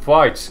joins the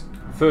fight,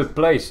 3rd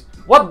place.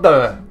 What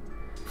the?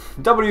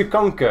 W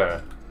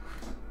Conquer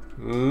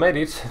made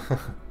it.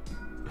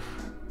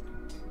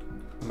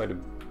 Made a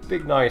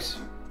big nice.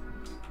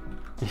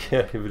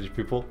 Yeah, village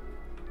people.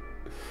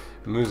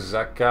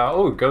 Musaka,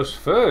 oh, goes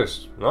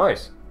first,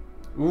 nice.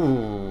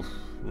 Ooh,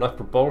 nice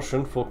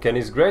propulsion for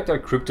Kenny's great.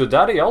 Crypto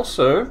Daddy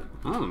also,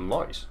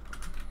 nice.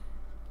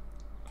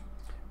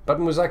 But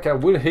Musaka,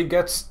 will he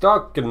get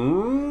stuck?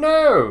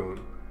 No!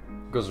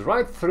 Goes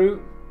right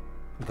through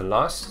the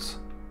last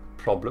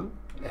problem,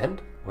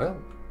 and, well,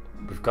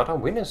 we've got our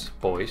winners,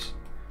 boys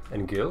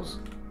and girls.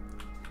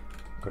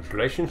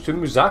 Congratulations to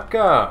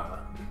Musaka!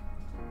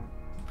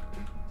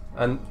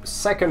 And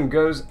second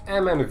goes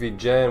MNV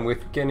Jen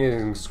with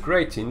Kenny's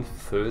great in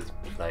 3rd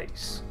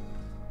place.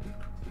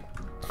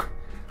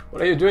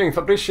 What are you doing,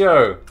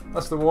 Fabricio?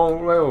 That's the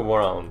wrong way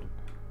around.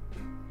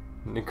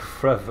 Nick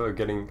Forever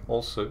getting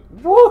also.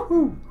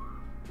 Woohoo!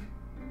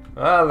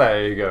 Ah,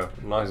 there you go.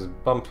 Nice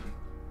bump.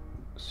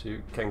 So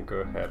you can go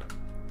ahead.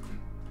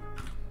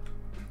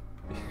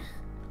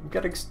 I'm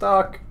getting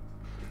stuck.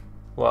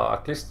 Well,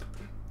 at least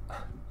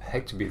I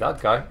hate to be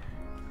that guy.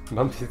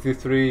 Bump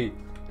 53.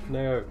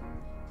 No.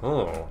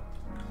 Oh.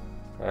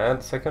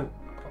 And second,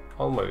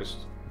 almost.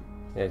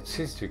 Yeah, it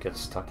seems to get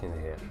stuck in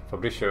here.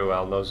 Fabricio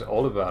well knows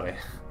all about it.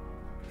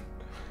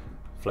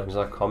 Flames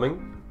are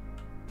coming.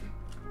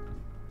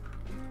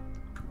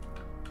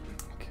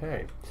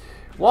 Okay.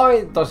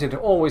 Why does it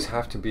always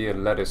have to be a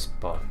lettuce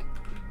bug?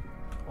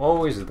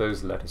 Always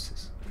those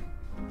lettuces.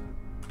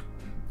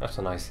 That's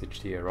a nice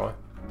HDA, right?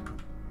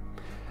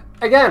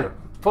 Again,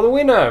 for the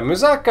winner,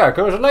 Musaka,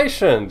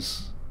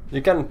 congratulations!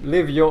 You can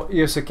leave your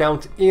EOS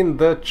account in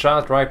the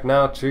chat right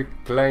now to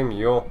claim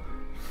your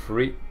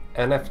free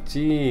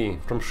NFT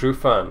from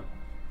Shufan.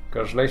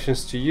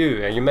 Congratulations to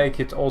you, and you make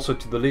it also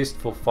to the list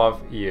for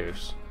 5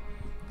 years.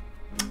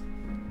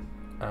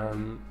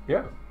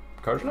 Yeah,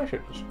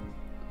 congratulations.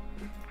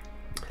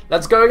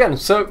 Let's go again.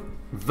 So,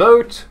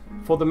 vote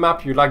for the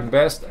map you like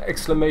best,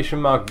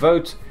 exclamation mark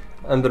vote,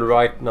 and the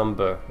right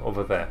number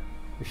over there,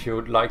 if you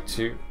would like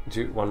to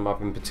do one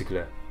map in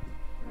particular.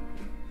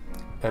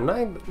 And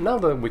now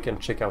that we can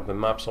check out the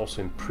maps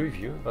also in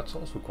preview, that's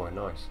also quite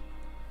nice.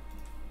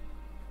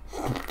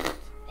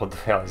 What the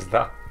hell is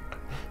that?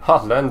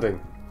 Hard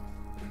landing.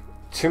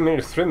 2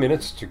 minutes, 3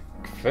 minutes to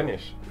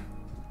finish.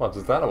 What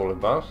is that all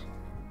about?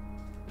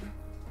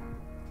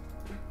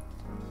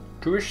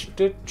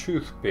 Twisted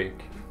toothpick.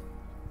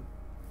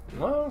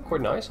 Well,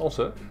 quite nice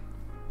also.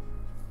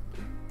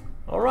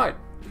 Alright,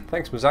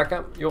 thanks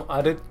Musaka, you're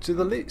added to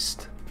the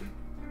list.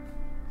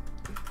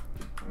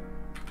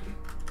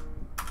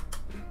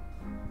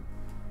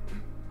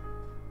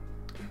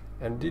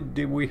 And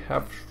did we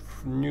have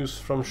news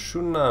from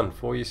Shunan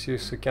for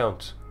EOS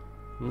account?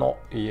 Not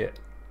yet,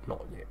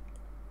 not yet.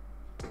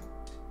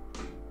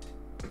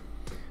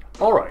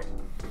 Alright.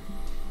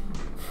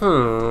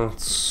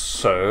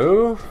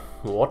 So,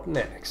 what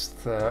next?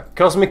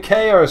 Cosmic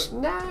Chaos!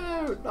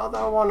 No, not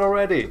that one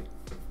already.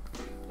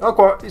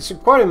 Oh, it's a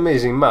quite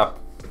amazing map.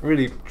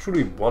 Really,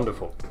 truly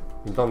wonderful.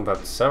 We've done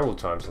that several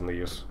times on the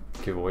EOS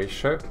giveaway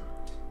show.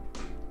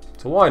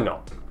 So why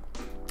not?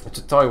 It's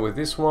a tie with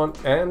this one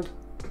and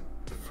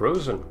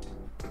Frozen.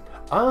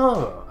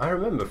 Ah, I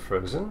remember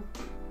Frozen.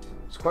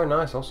 It's quite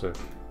nice also.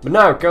 But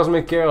now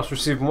Cosmic Chaos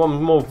received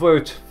one more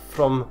vote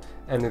from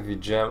NV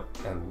Jam,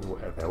 and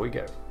there we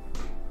go.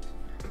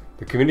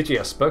 The community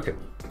has spoken.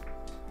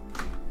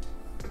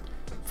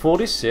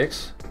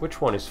 46. Which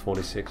one is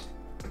 46?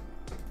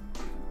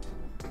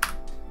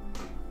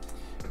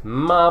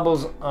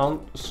 Marbles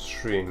on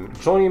stream.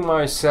 Joining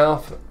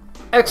myself.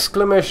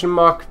 Exclamation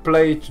mark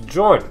play to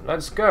join.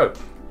 Let's go.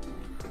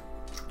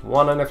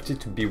 1 NFT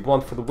to be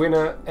won for the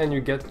winner, and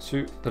you get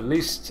to the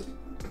list.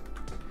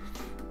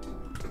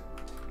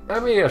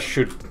 Maybe I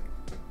should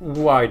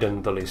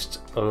widen the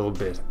list a little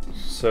bit.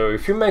 So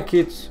if you make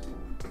it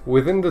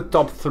within the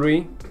top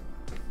 3,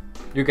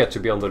 you get to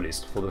be on the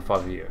list for the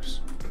 5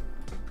 years.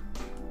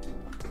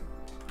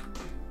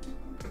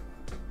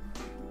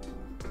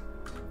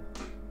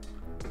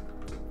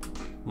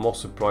 More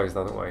surprised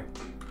that way.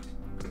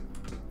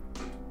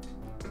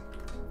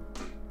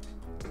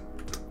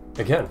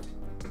 Again,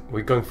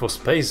 we're going for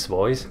space,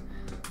 boys.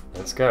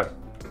 Let's go.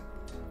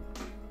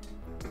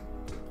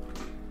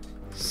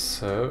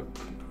 So,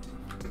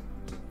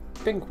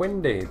 Pink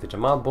Windy, the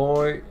Jamal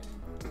boy,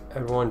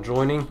 everyone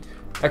joining.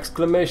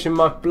 Exclamation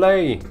mark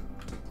play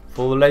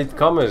for the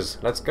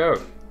latecomers. Let's go.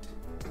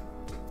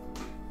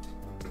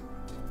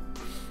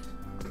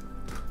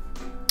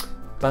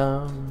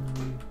 Bam,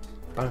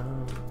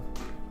 bam,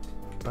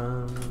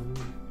 bam.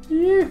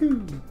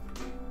 Yoo-hoo.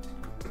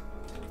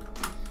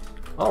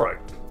 All right,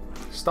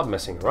 stop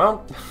messing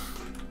around.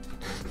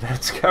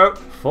 Let's go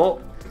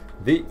for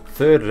the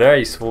third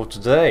race for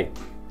today.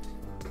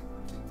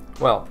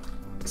 Well,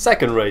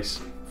 second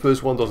race.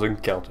 First one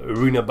doesn't count.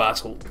 Arena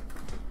battle.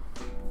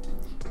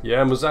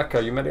 Yeah,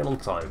 Musaka, you made it on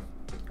time.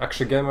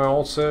 Action Gamer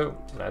also.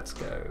 Let's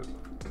go.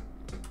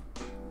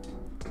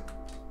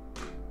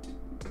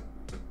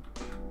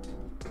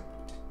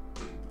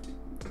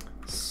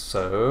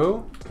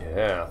 So,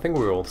 yeah, I think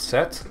we're all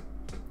set.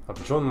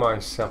 I've joined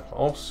myself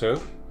also.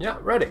 Yeah,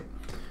 ready.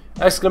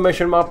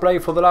 Exclamation mark play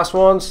for the last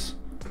ones.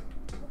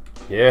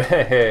 Yeah,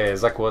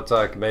 Zakwa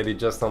attack made it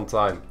just on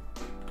time.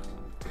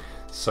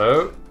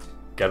 So,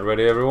 get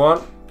ready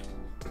everyone.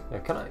 Yeah,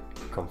 can I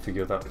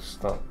configure that to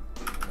start?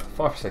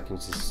 5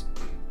 seconds is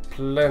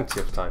plenty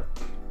of time.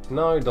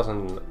 No, it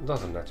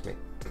doesn't let me.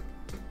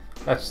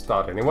 Let's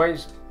start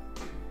anyways.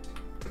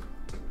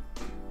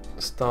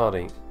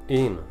 Starting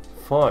in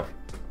 5,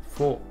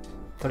 4,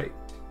 3,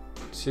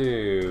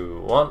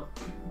 2, 1.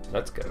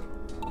 Let's go.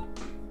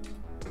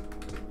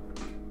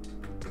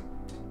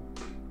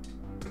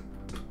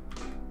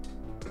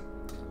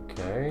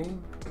 Okay.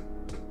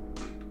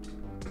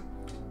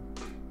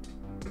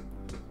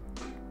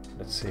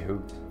 Let's see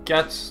who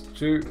gets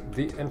to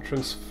the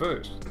entrance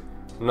first.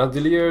 Now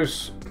the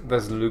Helios,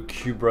 there's the little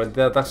cube right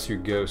there, that's your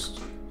ghost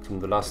from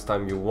the last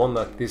time you won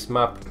at this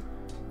map.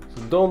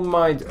 So don't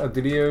mind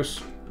the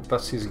Helios,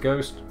 that's his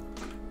ghost.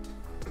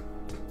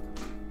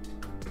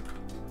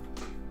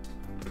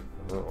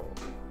 Oh,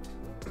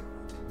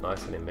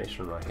 nice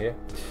animation right here.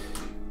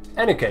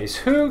 Any case,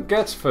 who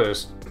gets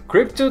first?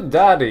 Crypto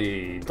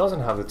Daddy doesn't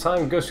have the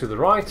time, goes to the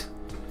right.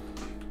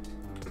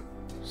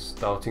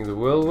 Starting the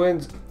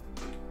whirlwind.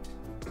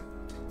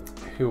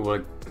 Who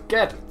will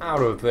get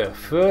out of there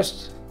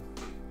first?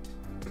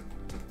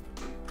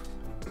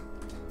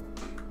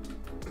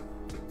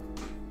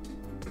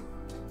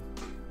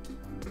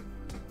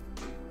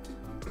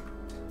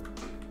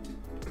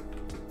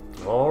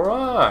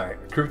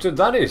 Alright, Crypto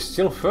Daddy is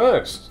still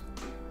first.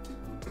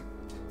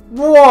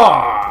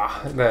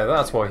 Wow! There,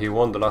 that's why he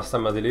won the last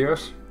time at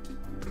Helios.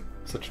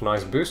 Such a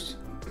nice boost.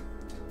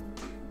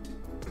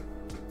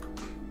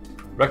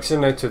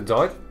 Vaccinator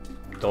died.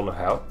 Don't know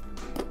how.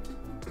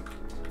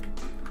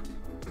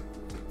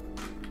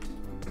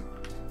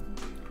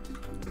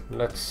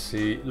 Let's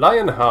see.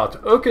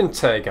 Lionheart, Oaken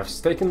Take has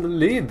taken the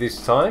lead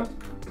this time.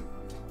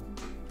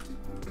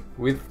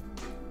 With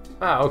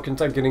Oaken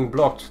Take getting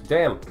blocked.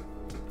 Damn.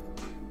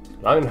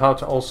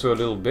 Lionheart also a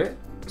little bit.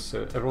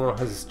 So everyone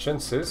has his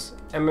chances.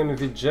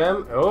 MNV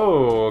Jam.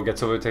 Oh,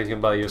 gets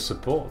overtaken by EOS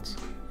Support.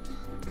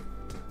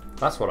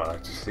 That's what I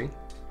like to see.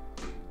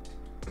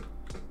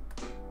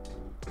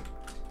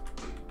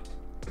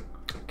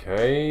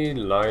 Okay,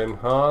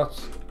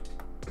 Lionheart.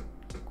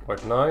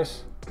 Quite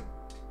nice.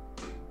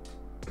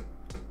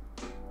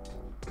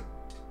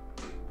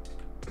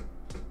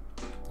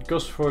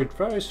 Goes for it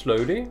very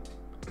slowly,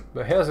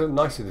 but he has a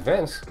nice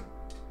advance.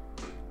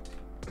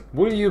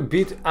 Will you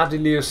beat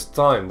Helios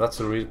time?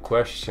 That's a real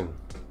question.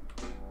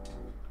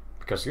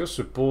 Because your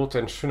support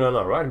and Shunan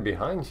are right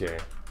behind you.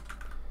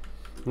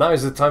 Now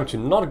is the time to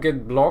not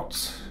get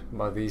blocked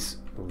by these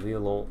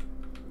little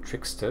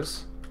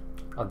tricksters.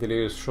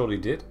 Helios surely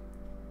did.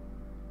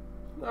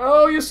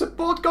 Oh, your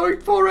support going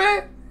for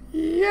it!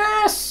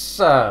 Yes!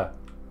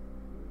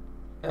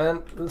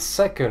 And the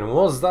second,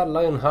 was that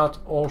Lionheart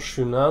or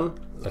Shunan?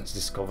 Let's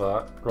discover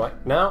that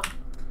right now.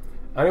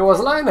 And it was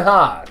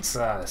Lionheart!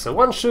 So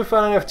one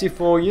Shufan NFT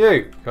for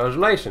you.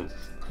 Congratulations!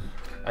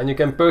 And you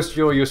can post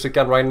your user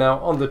account right now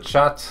on the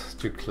chat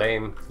to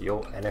claim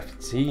your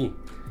NFT.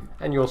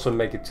 And you also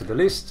make it to the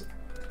list.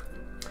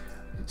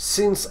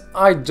 Since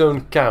I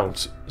don't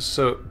count,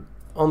 so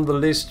on the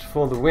list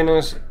for the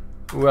winners,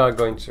 we are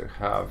going to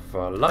have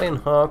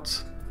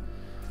Lionheart.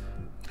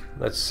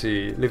 Let's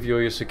see, leave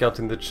your user account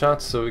in the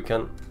chat so we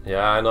can...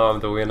 Yeah, I know I'm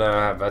the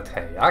winner, but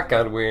hey, I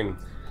can't win.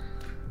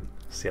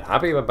 Still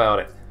happy about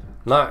it.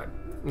 Now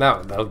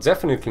they'll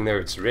definitely know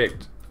it's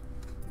rigged.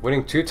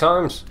 Winning 2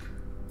 times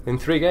in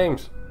 3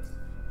 games.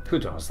 Who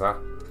does that?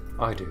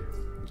 I do.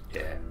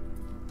 Yeah.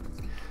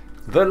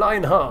 The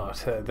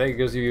Lionheart. There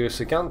goes your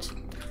user account.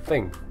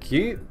 Thank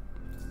you.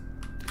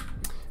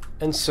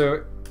 And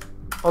so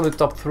on the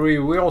top 3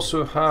 we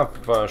also have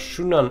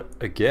Shunan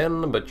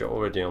again, but you're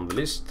already on the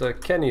list.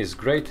 Kenny is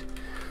great.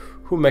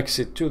 who makes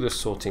it to the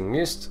sorting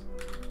list,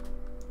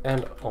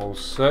 and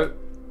also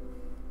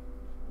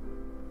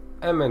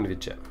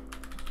MNVGem.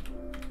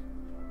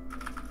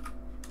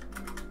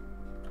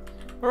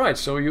 Alright,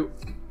 so you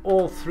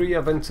all three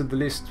have entered the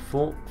list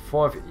for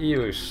 5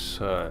 EOS.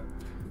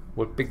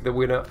 We'll pick the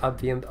winner at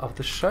the end of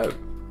the show.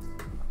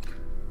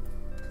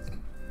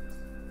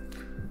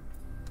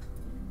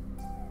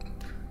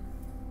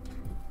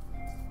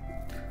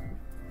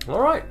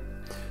 Alright,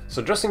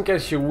 so just in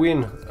case you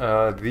win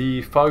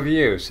the 5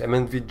 EOS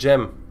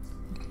MNVGem,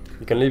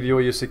 you can leave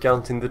your EOS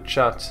account in the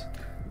chat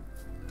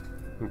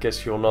in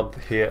case you're not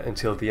here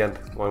until the end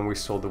when we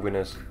sort the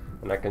winners,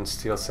 and I can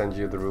still send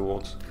you the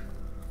rewards.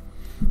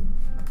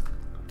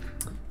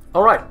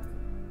 Alright,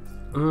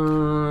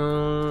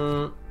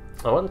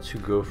 I want to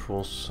go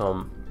for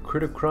some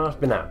critter craft,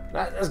 but now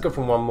let's go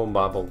for one more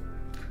marble.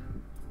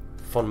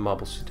 Fun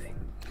marbles today.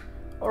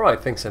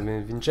 Alright, thanks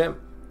MNVGem.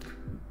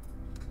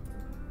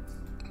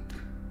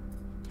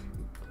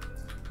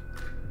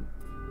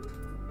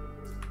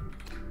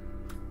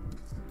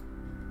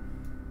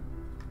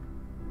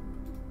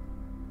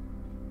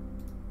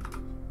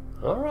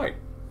 Alright,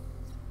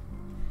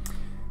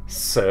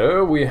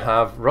 so we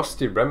have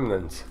Rusty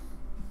Remnant.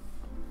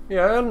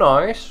 Yeah,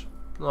 nice,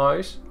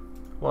 nice,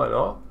 why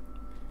not?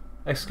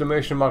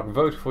 Exclamation mark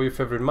vote for your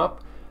favorite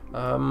map.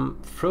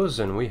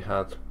 Frozen we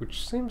had,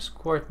 which seems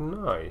quite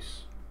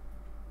nice.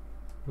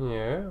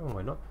 Yeah,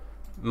 why not?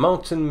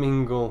 Mountain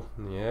Mingle,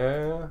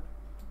 yeah.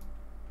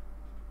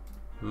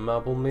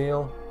 Marble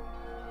Meal.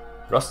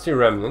 Rusty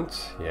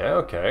Remnant, yeah,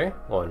 okay,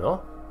 why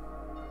not?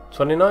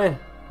 29.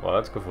 Well,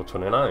 let's go for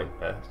 29.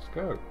 Yeah, let's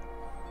go.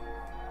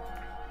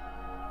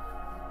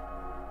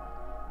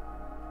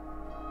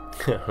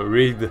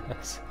 Read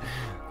this.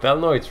 They'll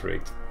know it's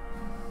rigged.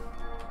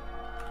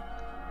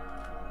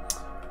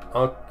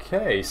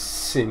 Okay,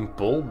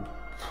 simple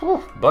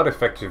but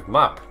effective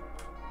map.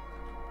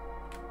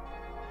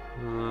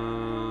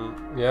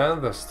 Yeah,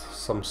 there's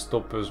some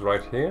stoppers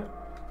right here.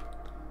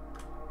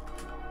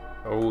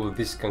 Oh,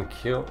 this can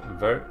kill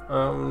very...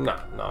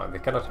 no, they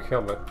cannot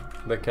kill, but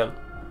they can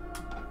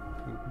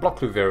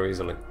block you very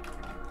easily.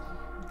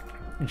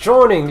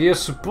 Joining EOS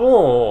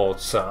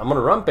Support! I'm on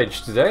a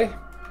rampage today.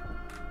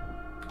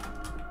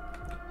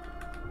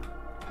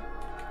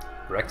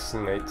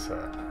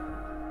 Vaccinator.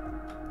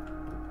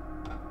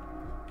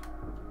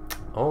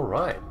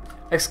 Alright.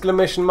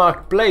 Exclamation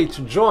mark play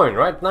to join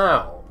right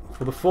now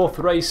for the 4th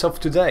race of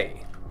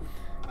today.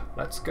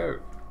 Let's go.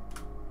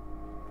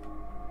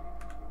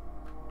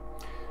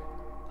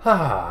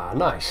 Ah,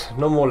 nice.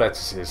 No more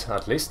lettuces,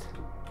 at least.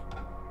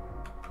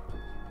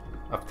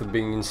 After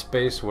being in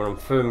space, we're on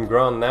firm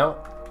ground now.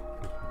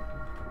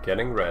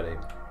 Getting ready.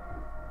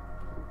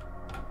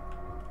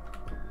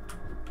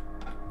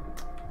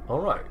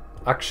 Alright.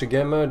 Aksha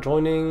Gamer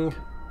joining.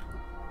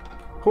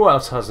 Who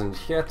else hasn't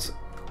yet?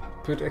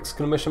 Put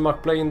exclamation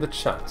mark play in the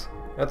chat.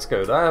 Let's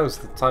go. That was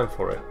the time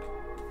for it.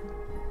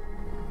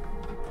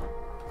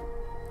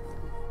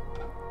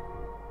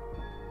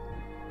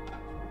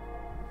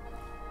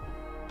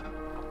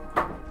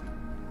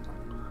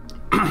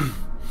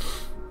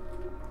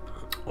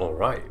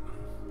 Alright.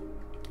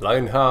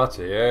 Lionheart,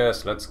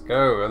 yes, let's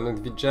go. And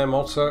then VGem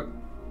also.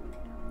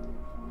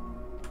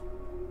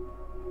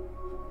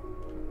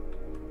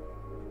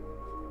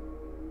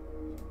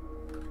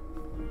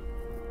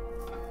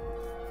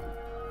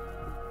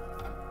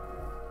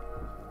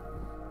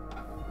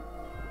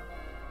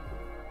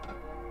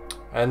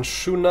 And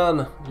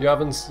Shunan, you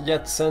haven't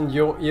yet sent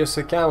your EOS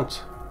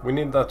account. We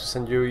need that to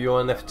send you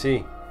your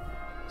NFT,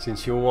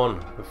 since you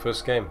won the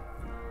first game.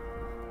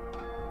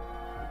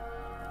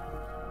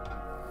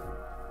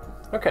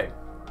 Okay,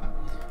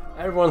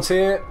 everyone's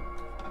here.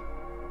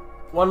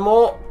 One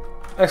more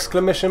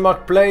exclamation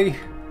mark play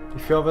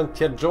if you haven't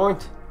yet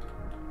joined.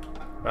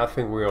 I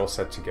think we're all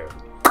set to go.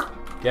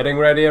 Getting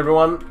ready,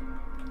 everyone.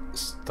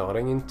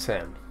 Starting in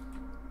 10.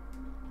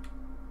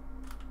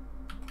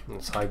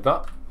 Let's hide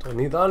that. Don't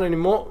need that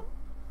anymore.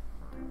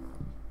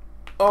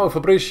 Oh,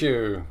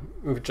 Fabricio,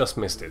 we've just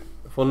missed it.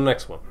 For the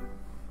next one.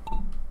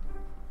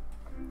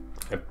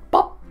 And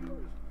pop!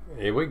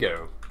 Here we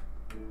go.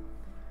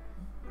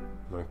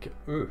 Okay.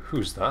 Ooh,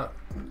 who's that?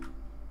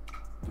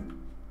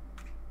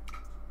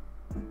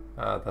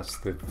 Ah, that's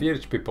the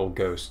Village People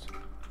ghost.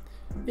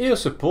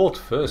 EOS Support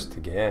first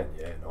again.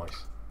 Yeah,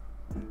 nice.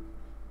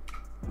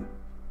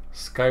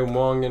 Sky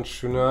Wong and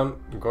Shunan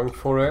going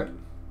for it.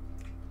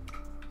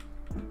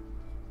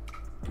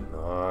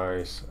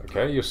 Nice.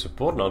 Okay, EOS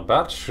Support, not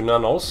bad.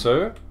 Shunan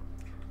also.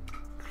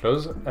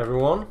 Close,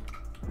 everyone.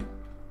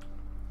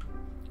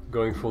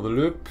 Going for the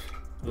loop.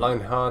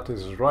 Lionheart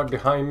is right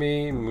behind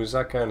me.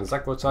 Musaka and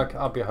Zakwatak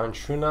are behind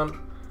Shunan.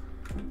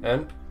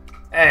 And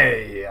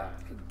hey,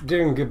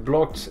 didn't get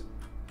blocked.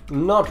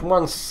 Not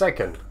 1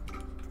 second.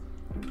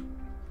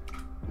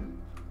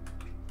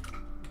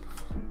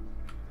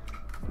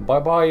 Bye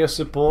bye, EOS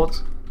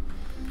Support.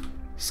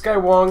 Sky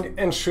Wong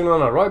and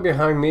Shunan are right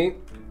behind me.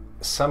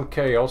 Sam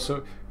K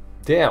also.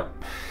 Damn.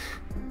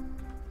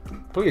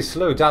 Please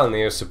slow down,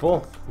 EOS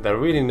Support. They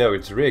really know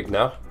it's rigged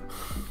now.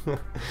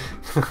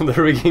 The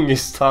rigging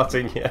is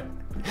starting here.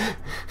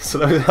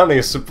 Slow down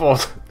your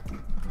support.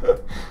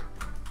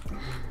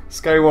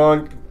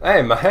 Skywalk.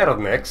 Hey,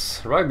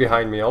 Mahernix, right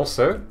behind me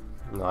also.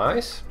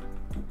 Nice.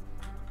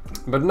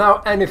 But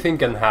now anything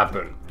can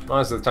happen. Now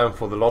is the time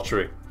for the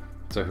lottery.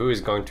 So who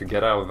is going to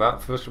get out of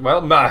that first?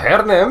 Well,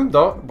 Mahernem,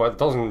 though, but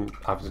doesn't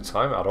have the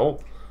time at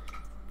all.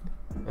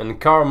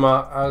 And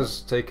Karma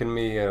has taken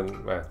me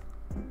and well,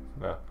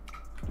 yeah.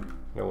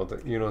 You know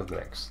what? You know the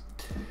next.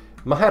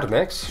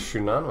 Mahernex,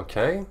 Shunan,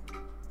 okay.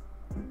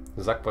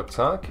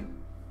 Zakpatak.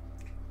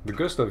 The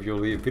ghost of your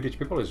village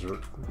people is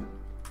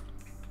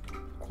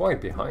quite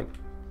behind.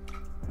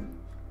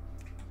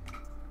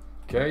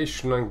 Okay,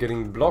 Shunan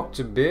getting blocked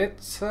a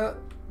bit.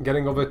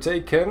 Getting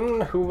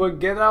overtaken. Who will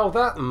get out of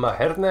that?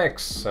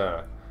 Mahernex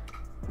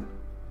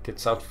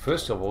gets out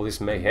first of all this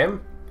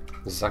mayhem.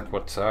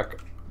 Zakwatak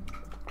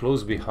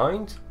close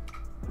behind.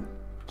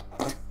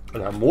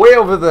 And I'm way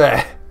over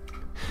there.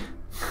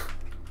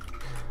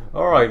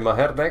 Alright,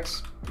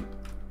 Mahernex.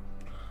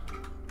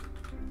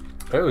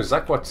 Oh,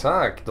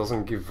 Zakwatak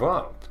doesn't give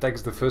up.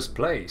 Takes the first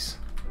place.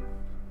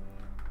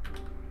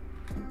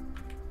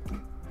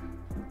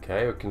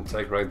 Okay, we can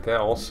take right there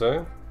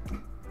also.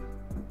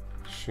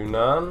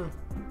 Shunan.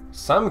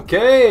 Sam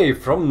K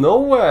from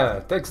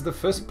nowhere takes the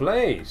first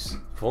place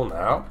for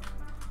now.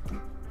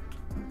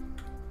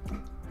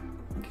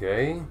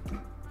 Okay,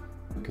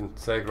 we can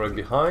take right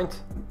behind.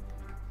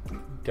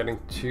 Getting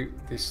to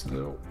this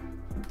little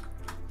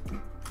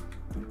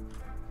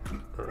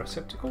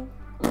receptacle.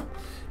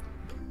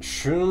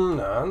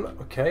 Shunan,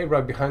 okay,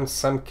 right behind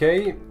Sam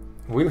K.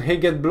 Will he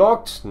get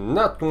blocked?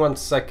 Not 1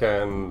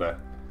 second.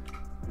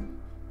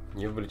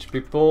 New village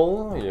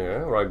people, yeah,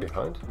 right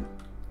behind.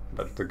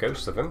 But the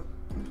ghost of him.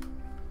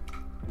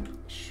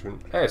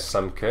 Hey,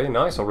 Sam K,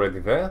 nice, already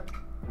there.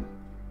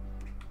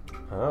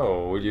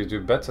 Oh, will you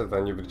do better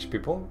than your village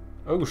people?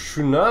 Oh,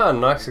 Shunan,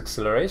 nice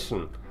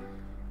acceleration.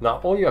 Now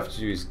all you have to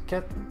do is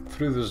get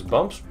through those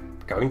bumps,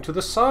 going to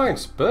the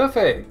sides,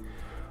 perfect.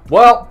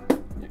 Well,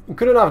 you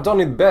couldn't have done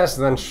it best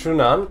than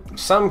Shunan.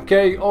 Sam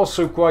K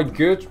also quite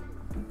good.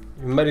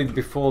 You made it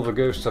before the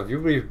ghost of your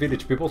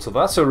village people, so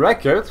that's a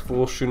record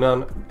for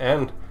Shunan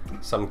and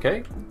Sam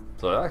K.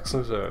 So that's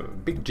a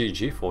big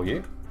GG for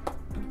you.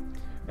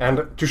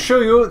 And to show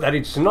you that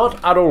it's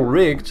not at all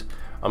rigged,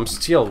 I'm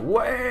still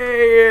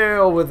way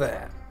over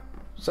there.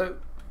 So,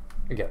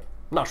 again,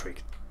 not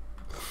rigged.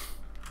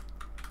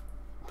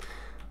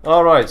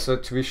 Alright, so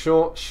to be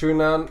sure,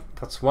 Shunan,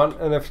 that's 1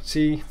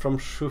 NFT from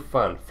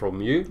Shufan,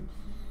 from you.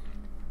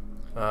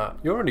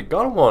 You already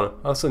got one.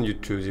 I'll send you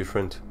 2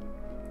 different.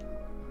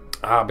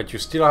 Ah, but you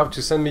still have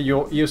to send me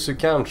your EOS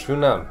account,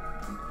 Shunan.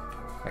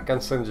 I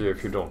can send you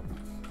if you don't.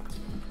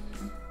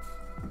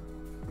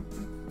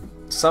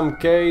 Sam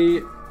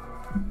K,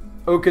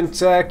 Oaken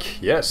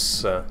Tech,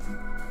 yes.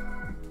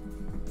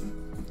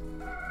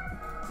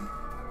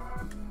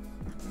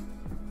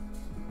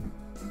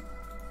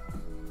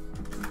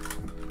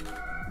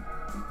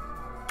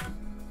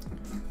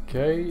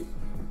 Okay.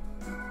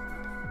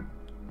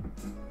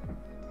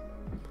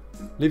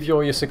 Leave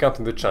your EOS account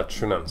in the chat,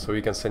 Shunan, so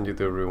we can send you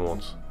the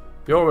rewards.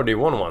 You already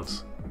won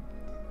once.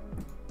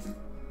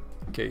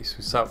 Okay,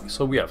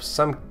 so we have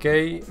Sam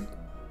K,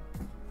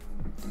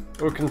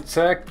 Oaken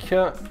Tech,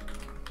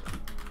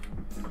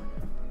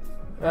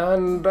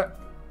 and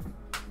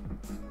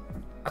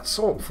that's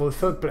all for the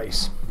 3rd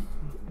place.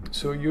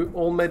 So you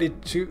all made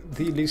it to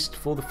the list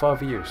for the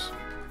 5 years.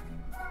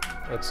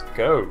 Let's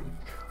go.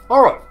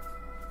 Alright,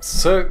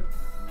 so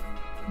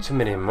too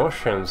many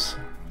emotions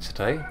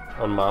today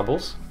on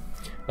marbles.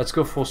 Let's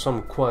go for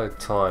some quiet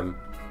time.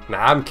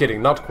 Nah, I'm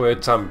kidding, not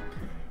quiet time.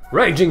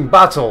 Raging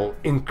battle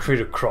in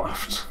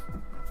Criticraft.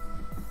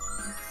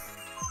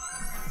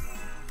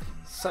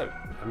 So,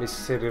 let me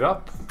set it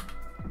up.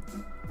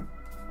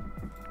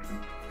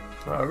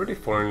 I really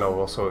fall in love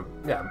also.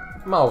 Yeah,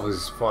 Marvel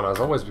is fun as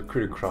always with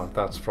Criticraft,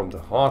 that's from the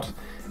heart.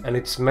 And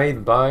it's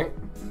made by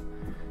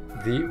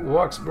the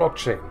Wax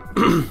blockchain,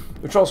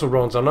 which also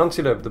runs on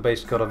Antelope, the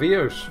base code of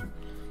EOS.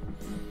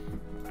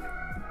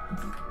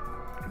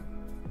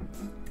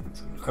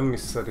 So let me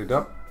set it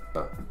up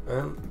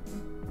and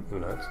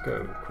let's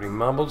go. Putting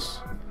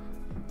marbles.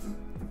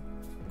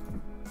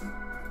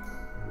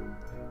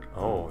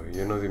 Oh,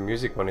 you know the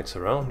music when it's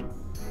around.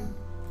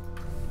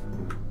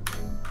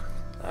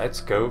 Let's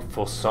go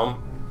for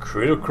some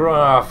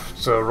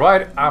Criticraft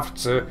right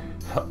after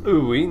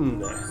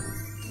Halloween.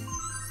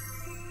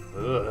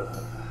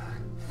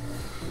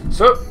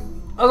 So,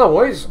 as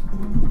always,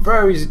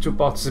 very easy to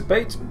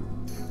participate.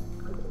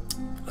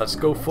 Let's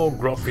go for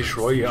Grubfish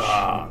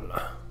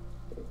Royale.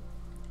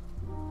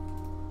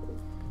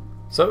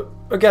 So,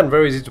 again,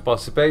 very easy to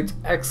participate.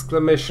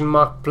 Exclamation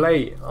mark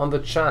play on the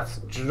chat.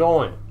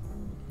 Join.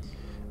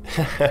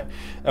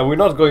 And we're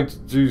not going to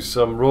do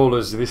some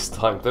rollers this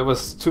time. There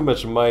was too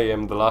much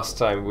mayhem the last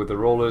time with the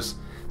rollers.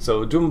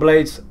 So,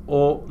 Doomblades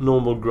or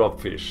normal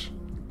Grubfish.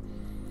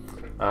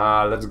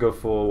 Let's go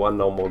for one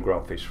normal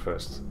Grubfish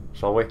first,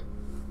 shall we?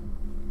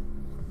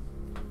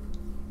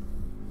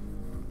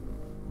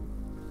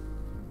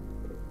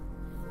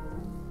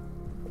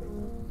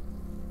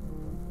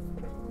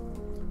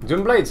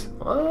 Doomblades.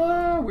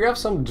 Ah, we have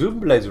some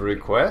Doomblades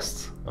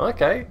requests.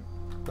 Okay,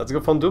 let's go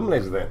for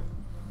Doomblades then.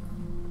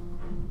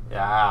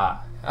 Yeah.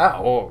 Ah,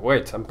 oh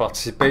wait, I'm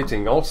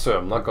participating also.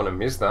 I'm not gonna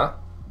miss that.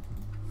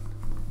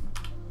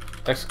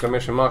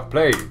 Exclamation mark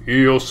play.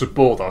 EOS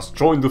Support has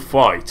joined the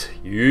fight.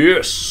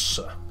 Yes.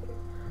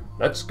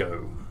 Let's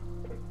go.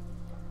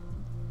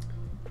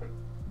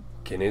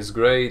 Kin is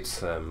great.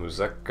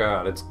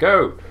 Musaka. Let's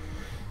go.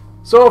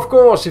 So of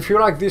course, if you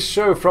like this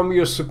show from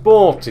EOS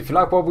Support, if you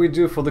like what we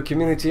do for the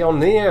community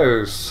on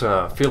EOS,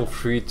 feel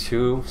free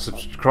to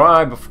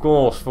subscribe, of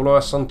course, follow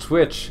us on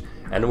Twitch,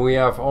 and we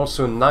have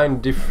also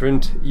 9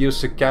 different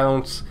EOS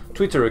accounts,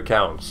 Twitter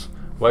accounts,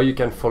 where you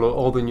can follow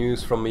all the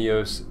news from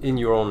EOS in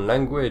your own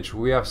language.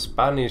 We have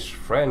Spanish,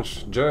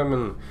 French,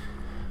 German,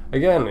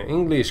 again,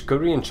 English,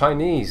 Korean,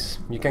 Chinese.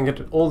 You can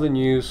get all the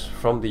news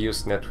from the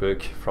EOS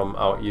network, from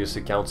our EOS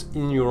accounts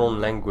in your own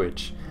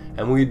language.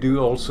 And we do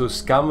also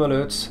scam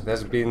alerts.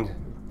 There's been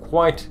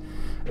quite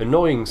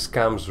annoying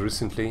scams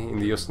recently in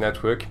the EOS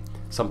network.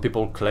 Some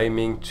people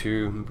claiming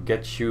to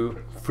get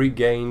you free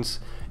gains,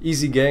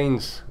 easy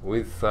gains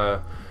with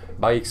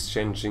by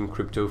exchanging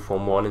crypto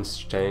from one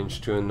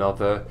exchange to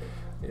another.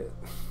 It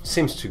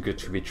seems too good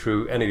to be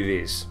true, and it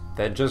is.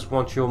 They just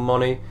want your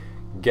money.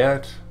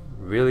 Get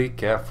really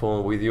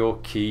careful with your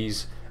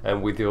keys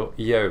and with your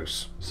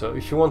EOS. So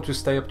if you want to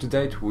stay up to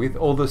date with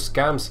all the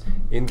scams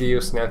in the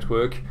EOS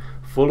network,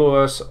 follow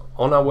us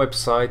on our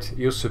website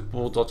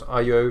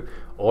eosupport.io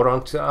or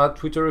on our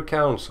Twitter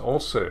accounts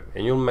also,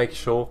 and we'll make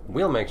sure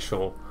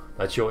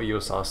that your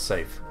EOS are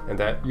safe and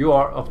that you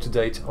are up to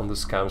date on the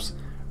scams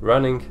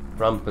running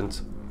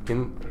rampant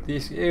in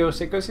this EOS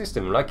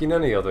ecosystem, like in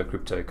any other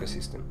crypto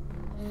ecosystem.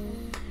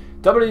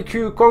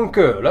 WQ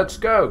Conquer, let's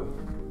go!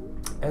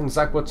 And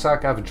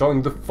Zakwatzak have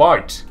joined the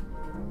fight.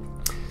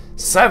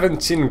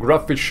 17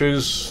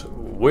 graphiches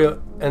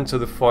will enter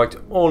the fight,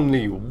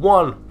 only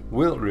 1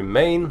 will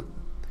remain.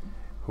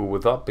 Who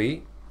would that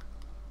be?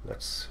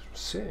 Let's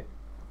see.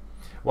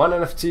 1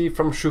 NFT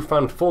from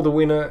Shufan for the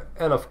winner,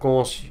 and of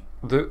course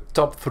the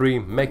top 3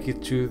 make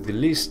it to the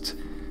list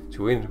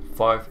to win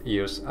 5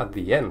 years at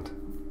the end.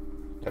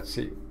 Let's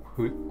see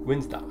who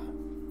wins that.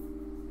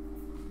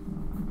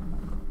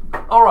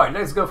 Alright,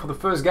 let's go for the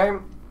first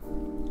game.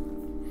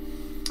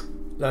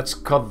 Let's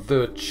cut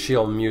the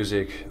chill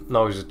music.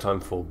 Now is the time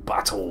for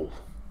battle.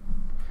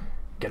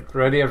 Get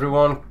ready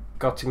everyone,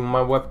 cutting my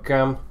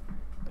webcam.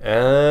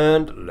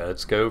 And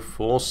let's go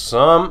for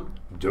some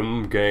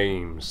Doom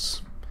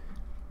games.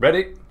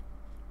 Ready?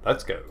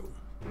 Let's go.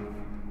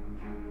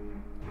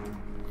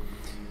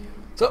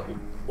 So,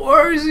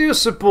 where is your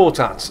support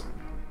at?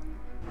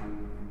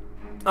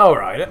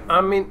 Alright,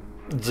 I'm in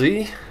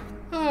D.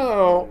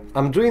 Oh,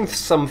 I'm doing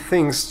some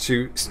things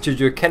to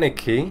Studio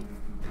Kaneki.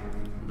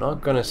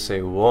 Not gonna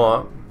say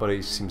what, but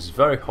it seems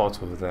very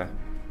hot over there.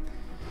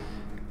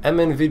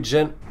 MNV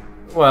Gen.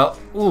 Well,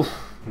 oof.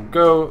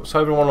 Go,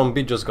 so everyone on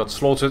B just got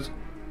slaughtered.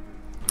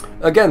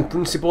 Again,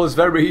 principle is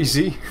very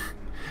easy.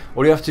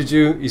 All you have to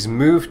do is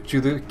move to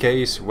the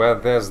case where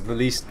there's the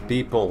least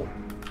people.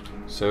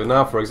 So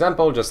now, for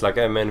example, just like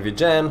MNV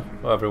Gen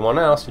or everyone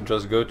else, you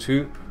just go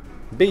to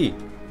B.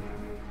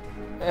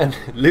 And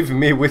leave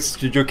me with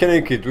Studio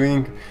Kaneki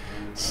doing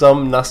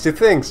some nasty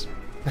things.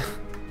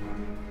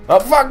 Oh,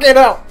 fuck it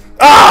up!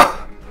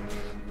 Ah!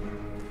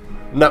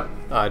 No,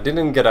 I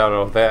didn't get out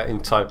of there in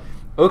time.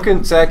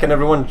 Oaken Tech and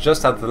everyone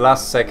just at the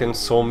last second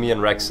saw me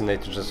and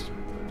Rexinator just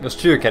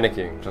Studio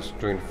Kaneki just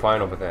doing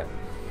fine over there.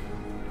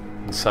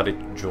 Decided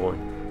to join.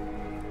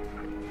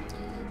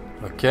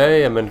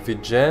 Okay,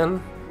 MNV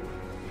Gen.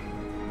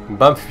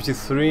 BAM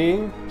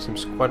 53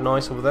 seems quite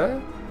nice over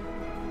there.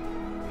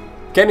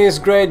 Kenny is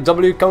great.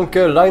 W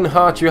Conquer,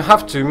 Lionheart, you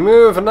have to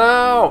move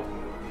now!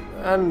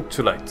 And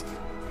too late.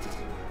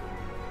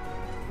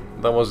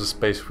 That was the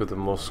space with the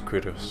most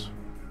critters.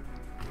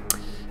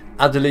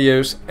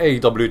 Helios,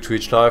 AW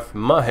Twitch Live,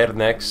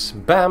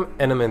 Mahernex, BAM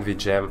and MNV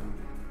Jam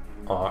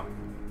are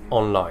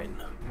online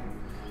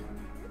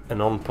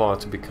and on par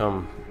to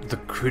become the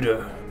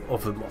critter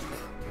of the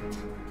month.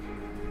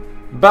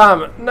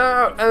 BAM!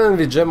 Now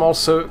MNV Jam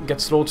also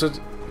gets slaughtered.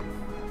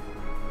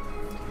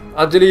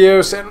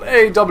 Helios and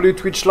AW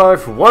Twitch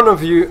Live, one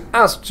of you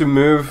has to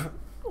move,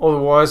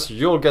 otherwise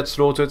you'll get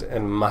slaughtered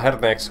and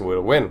Mahernex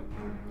will win.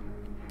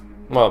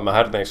 Well,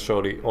 Mahernex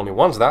surely only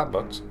wants that,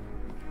 but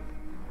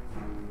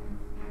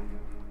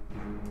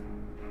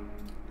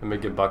let me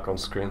get back on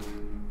screen.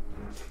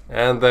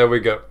 And there we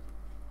go.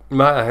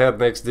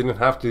 Mahernex didn't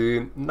have to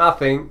do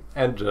nothing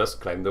and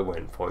just claim the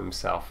win for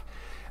himself.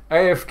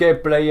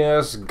 AFK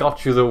players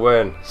got you the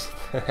win.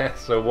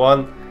 So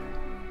 1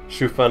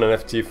 Shufan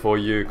NFT for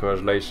you,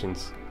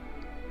 congratulations.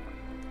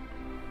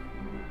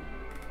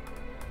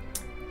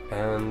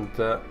 And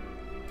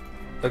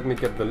let me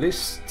get the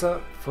list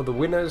for the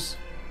winners.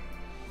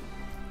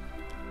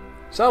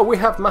 So we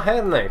have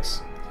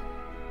Mahernex.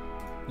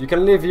 You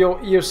can leave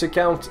your EOS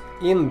account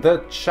in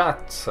the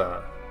chat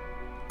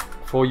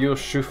for your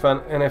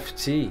Shufan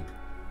NFT.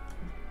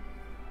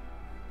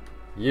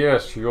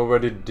 Yes, you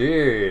already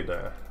did.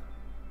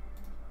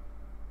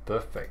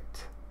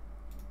 Perfect.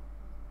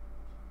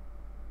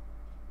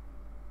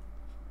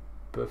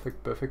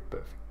 Perfect, perfect,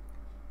 perfect.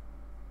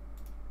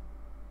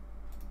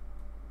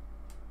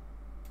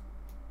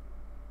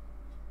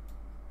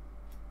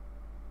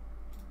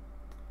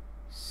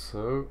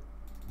 So,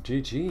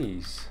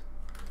 GG's.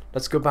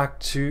 Let's go back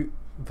to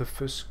the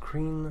first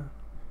screen.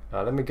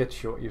 Let me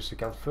get your user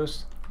account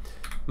first.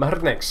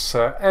 Next,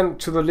 and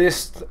to the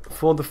list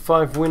for the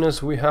 5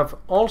 winners we have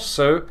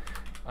also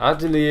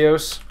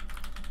Helios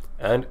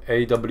and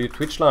AW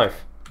Twitch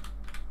Live.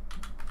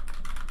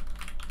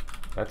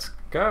 Let's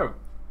go.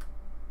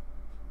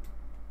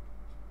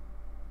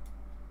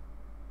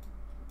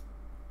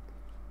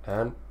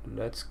 And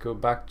let's go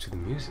back to the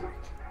music.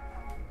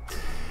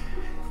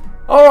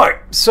 Alright,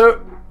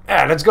 so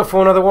let's go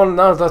for another one.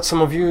 Now that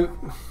some of you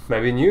may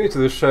be new to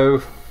the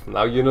show,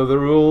 now you know the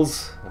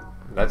rules.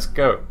 Let's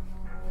go.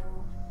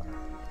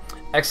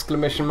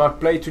 Exclamation mark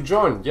play to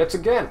join yet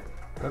again.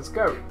 Let's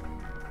go.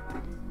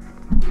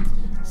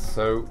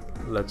 So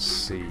let's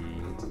see.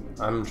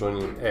 I'm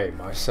joining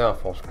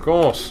myself, of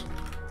course.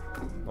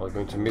 Not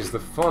going to miss the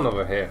fun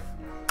over here.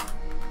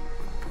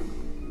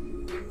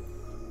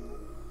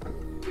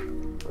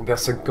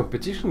 There's some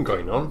competition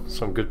going on,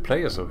 some good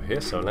players over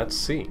here, so let's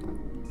see.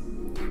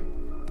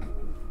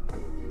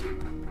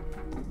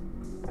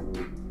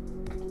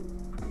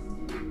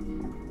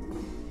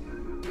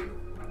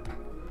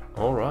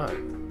 Alright.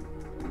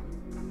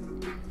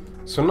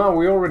 So now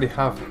we already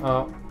have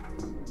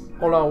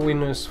all our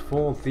winners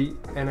for the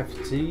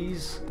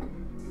NFTs.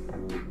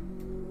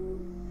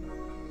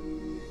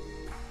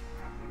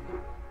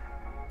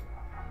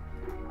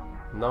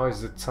 Now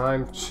is the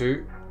time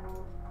to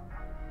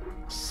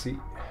see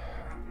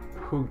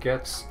who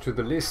gets to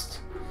the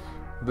list.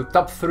 The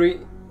top 3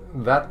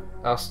 that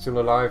are still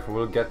alive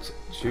will get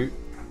to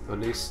the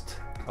list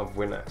of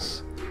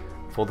winners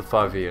for the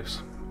 5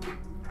 years.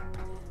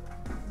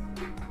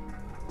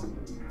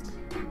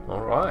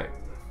 Alright.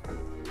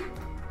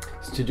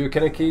 Studio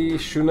Kaneki,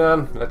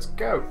 Shunan, let's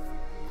go.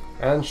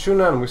 And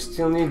Shunan, we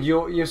still need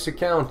your EOS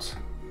account.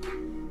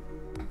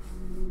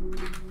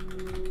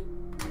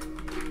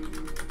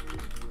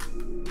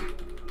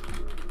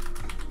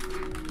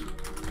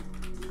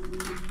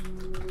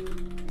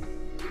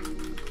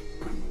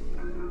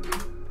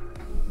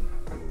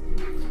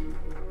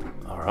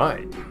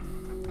 Alright.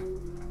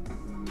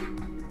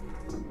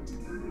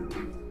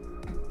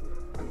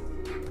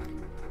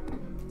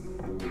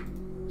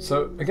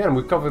 So again,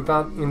 we covered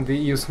that in the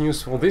EOS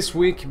news for this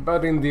week,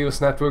 but in the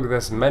EOS network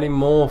there's many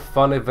more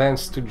fun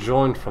events to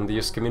join from the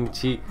EOS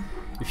community.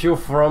 If you're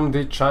from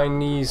the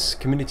Chinese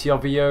community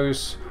of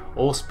EOS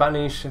or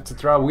Spanish,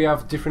 etc., we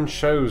have different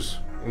shows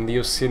in the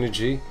EOS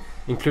Synergy,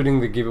 including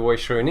the giveaway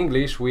show in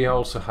English. We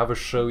also have a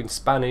show in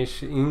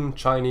Spanish, in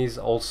Chinese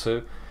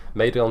also,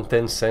 made on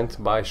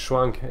Tencent by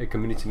Shuang, a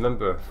community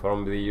member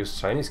from the EOS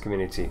Chinese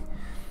community.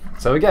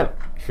 So again,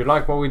 if you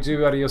like what we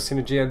do at EOS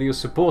Synergy and EOS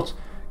Support,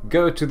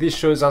 go to these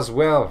shows as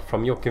well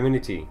from your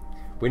community.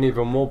 We need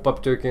even more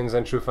pop tokens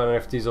and true fan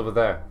NFTs over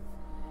there.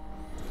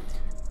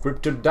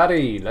 Crypto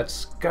Daddy,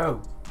 let's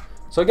go.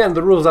 So again,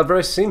 the rules are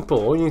very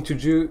simple. All you need to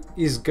do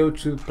is go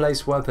to a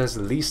place where there's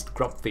least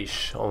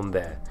crop-fish on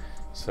there.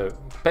 So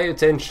pay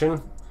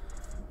attention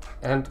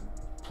and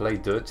play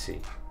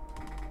dirty.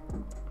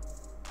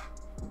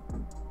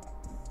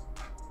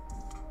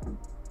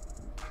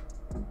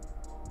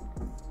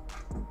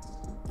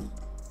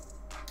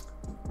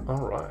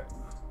 Alright.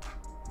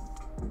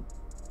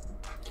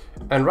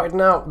 And right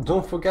now,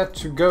 don't forget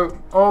to go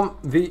on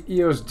the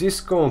EOS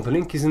Discord. The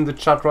link is in the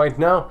chat right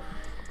now.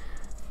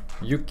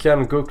 You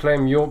can go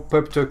claim your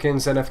pub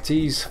tokens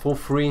NFTs for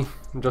free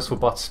just for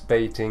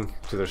participating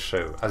to the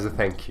show as a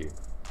thank you.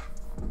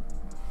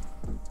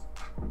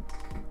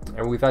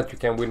 And with that, you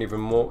can win even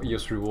more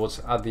EOS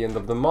rewards at the end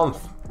of the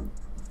month.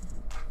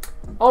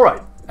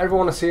 Alright,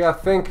 everyone is here, I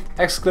think.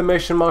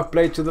 Exclamation mark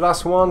play to the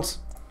last ones.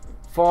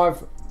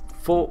 5,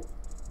 4,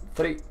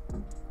 3,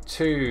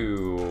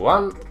 2,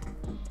 1.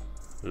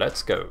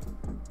 Let's go.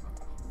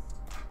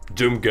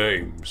 Doom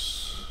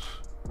Games.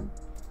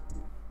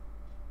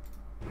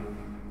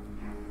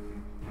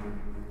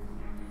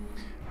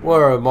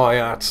 Where am I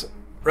at?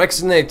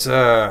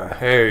 Rexinator!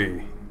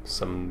 Hey!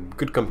 Some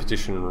good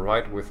competition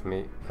right with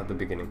me at the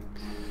beginning.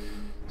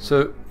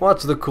 So,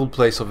 what's the cool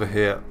place over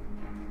here?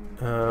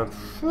 I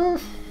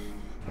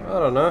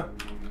don't know.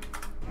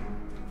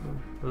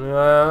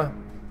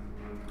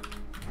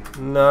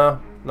 No,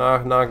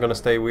 I'm gonna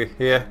stay with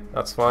here.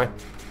 That's fine.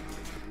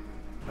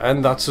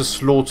 And that's a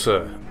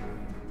slaughter.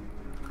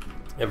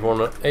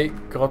 Everyone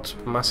got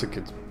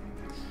massacred.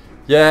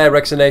 Yeah,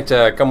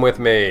 Rexinator, come with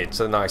me. It's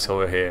a nice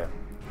over here.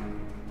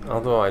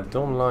 Although I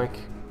don't like...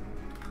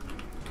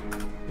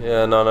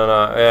 Yeah, no.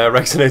 Yeah,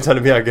 Rexinator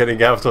and me are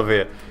getting out of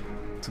here.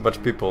 Too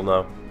much people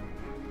now.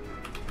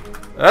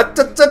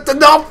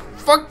 No!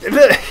 Fuck!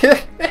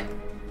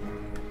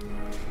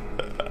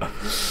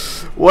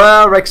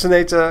 Well,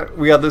 Rexinator,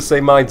 we had the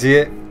same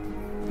idea.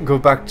 Go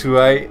back to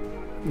A.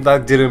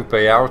 That didn't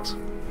pay out.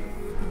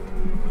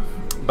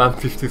 Bam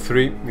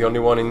 53, the only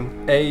one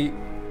in A.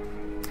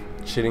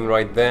 Chilling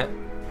right there.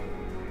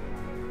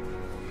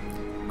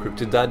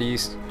 Crypto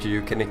Daddies,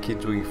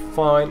 Kaneki doing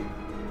fine.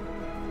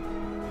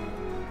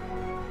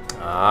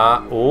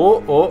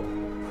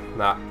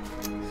 Nah.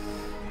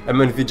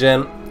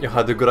 MNVGen, you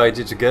had a good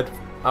idea to get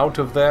out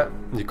of there.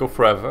 Nico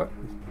Forever,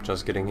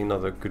 just getting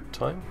another good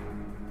time.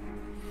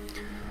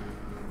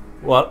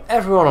 Well,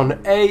 everyone on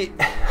A,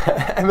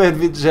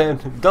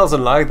 MNVGen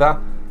doesn't like that.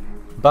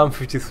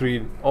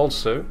 BAM53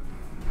 also.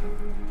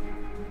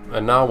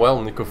 And now,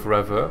 well, Nico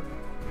Forever.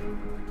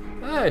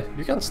 Hey,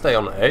 you can stay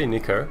on A,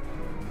 Nico.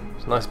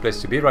 It's a nice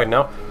place to be right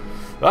now.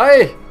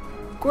 Hey!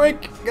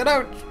 Quick, get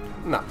out!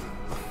 Nah.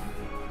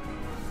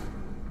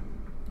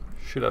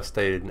 Should have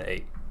stayed in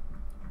A.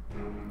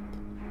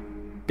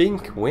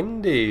 Pink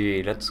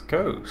Windy, let's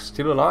go.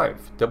 Still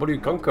alive. W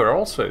Conquer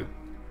also.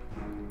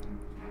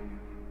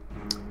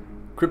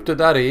 Crypto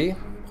Daddy,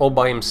 all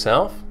by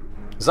himself.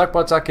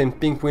 ƒractal and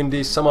Pink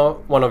Windy,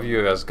 somehow one of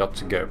you has got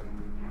to go.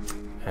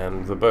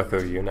 And the both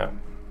of you now.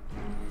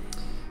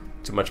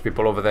 Too much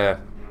people over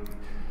there.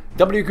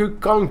 WQ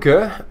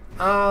Conquer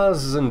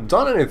hasn't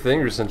done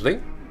anything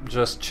recently.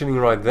 Just chilling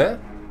right there.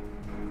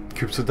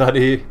 Crypto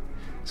Daddy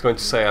is going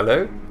to say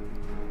hello.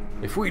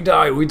 If we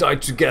die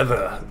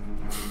together.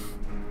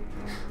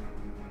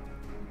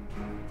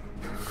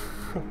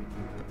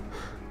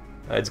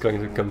 It's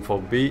going to come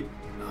for B.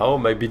 Oh,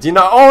 maybe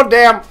Dina. Oh,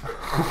 damn!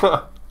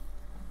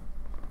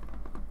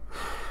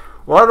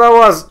 Well, that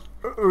was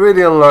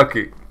really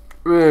unlucky.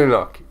 Really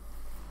lucky.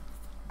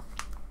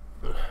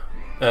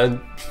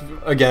 And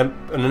again,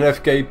 an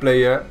FK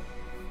player.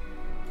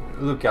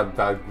 Look at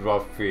that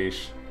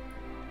grubfish.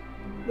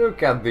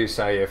 Look at this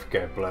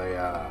AFK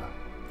player.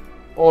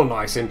 All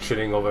nice and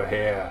chilling over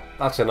here.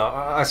 That's a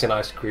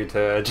nice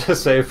critter.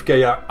 Just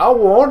AFK. I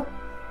won.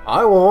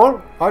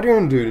 I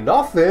didn't do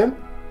nothing.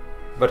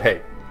 But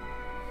hey,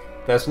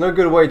 there's no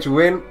good way to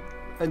win.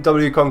 And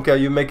W Conquer,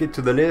 you make it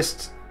to the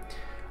list,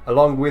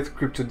 along with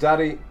Crypto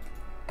Daddy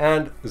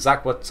and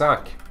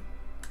ƒractal.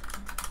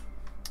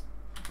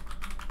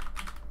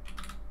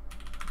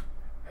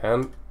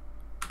 And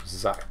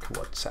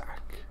ƒractal.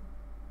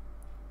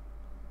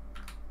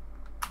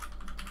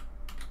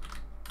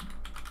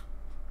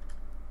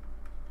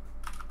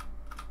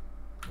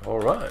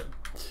 Alright.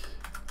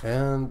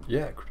 And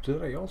yeah, Crypto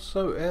Daddy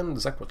also and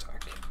ƒractal.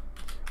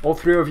 All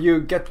three of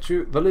you get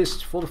to the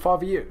list for the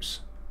 5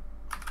 years.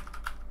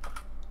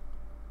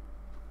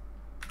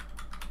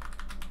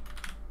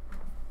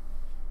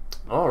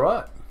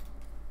 Alright.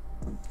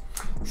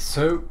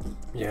 So,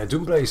 yeah,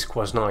 Doomblade is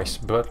quite nice,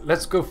 but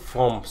let's go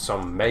from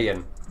some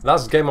mayhem.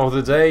 Last game of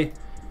the day,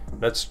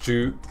 let's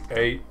do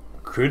a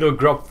Critter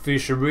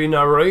Grubfish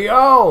Arena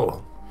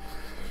Royale.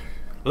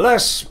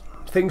 Less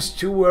things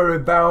to worry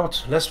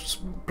about, less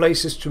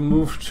places to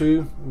move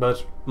to,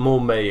 but more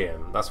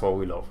mayhem. That's what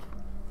we love.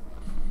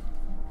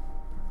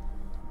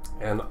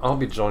 And I'll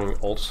be joining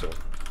also,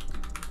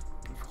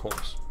 of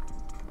course.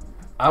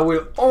 I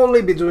will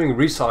only be doing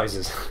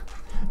resizes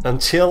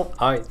until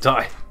I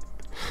die.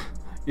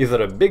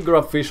 Either a big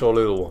grubfish or a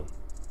little one.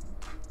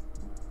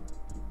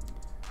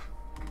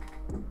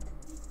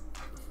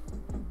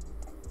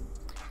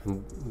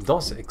 And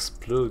does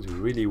explode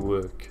really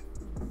work?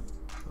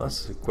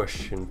 That's a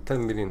question,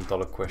 $10 million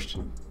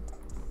question.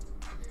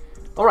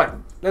 Alright,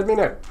 let me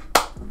know.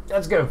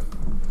 Let's go.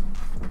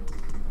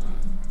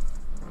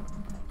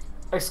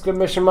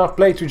 Exclamation mark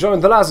play to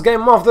join the last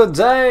game of the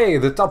day.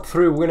 The top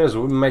 3 winners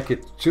will make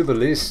it to the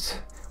list,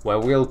 where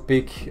we'll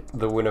pick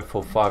the winner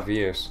for 5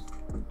 years.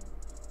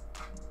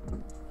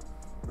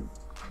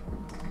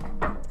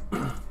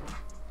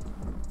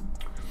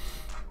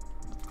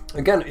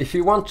 Again, if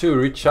you want to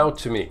reach out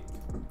to me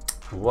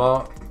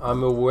while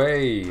I'm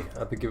away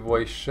at the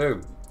giveaway show,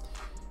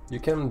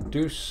 you can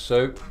do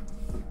so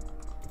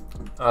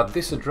at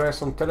this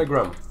address on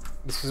Telegram.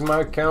 This is my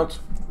account.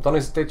 Don't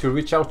hesitate to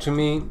reach out to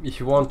me if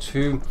you want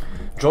to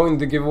join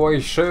the giveaway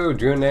show,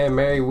 do an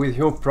AMA with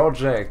your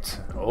project,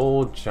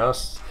 or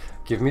just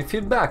give me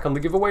feedback on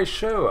the giveaway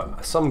show.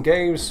 Some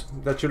games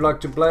that you'd like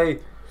to play,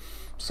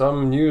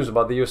 some news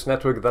about the EOS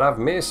network that I've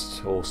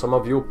missed, or some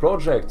of your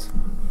project,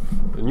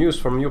 news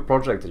from your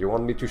project that you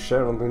want me to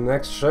share on the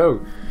next show.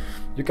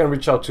 You can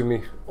reach out to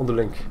me on the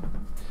link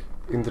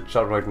in the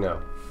chat right now.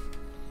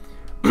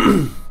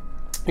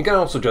 You can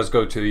also just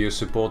go to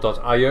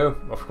eosupport.io.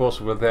 Of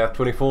course, we're there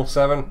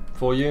 24/7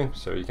 for you,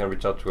 so you can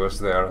reach out to us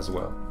there as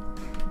well.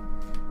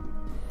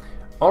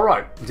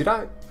 Alright, did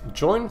I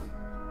join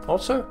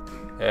also?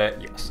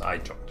 Yes, I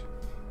joined.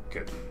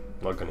 Good.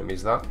 Not gonna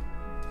miss that.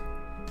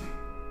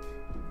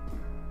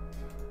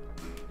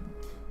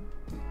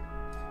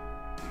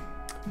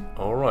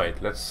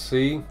 Alright, let's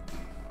see.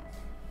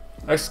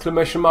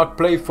 Exclamation mark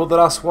play for the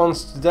last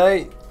ones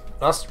today.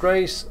 Last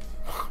race.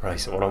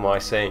 Race, what am I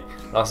saying?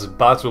 Last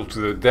battle to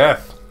the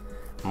death.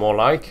 More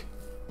like.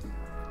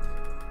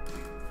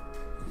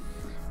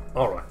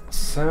 Alright,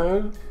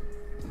 so.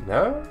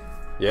 No?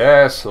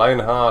 Yes,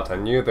 Lionheart. I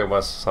knew there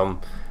was some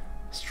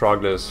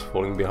stragglers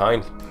falling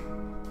behind.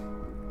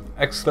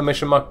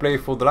 Exclamation mark play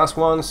for the last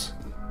ones.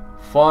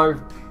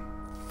 5,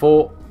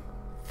 4,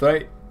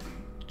 3,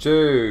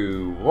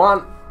 2,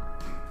 1.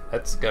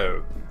 Let's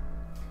go.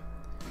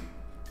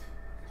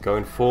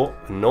 Going for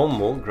a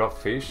normal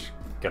grubfish.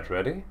 Get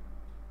ready.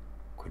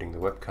 Quitting the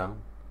webcam.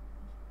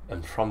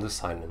 And from the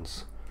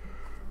silence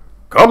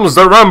comes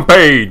the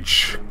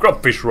rampage!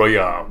 Grubfish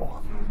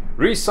Royale.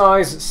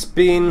 Resize,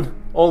 spin,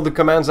 all the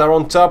commands are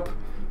on top.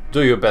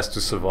 Do your best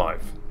to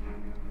survive.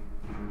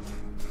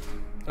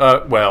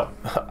 Well,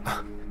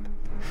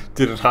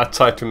 didn't have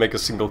time to make a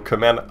single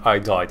command, I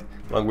died.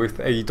 Along with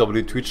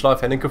AEW, Twitch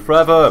Live, and Nico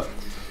Forever.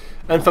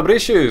 And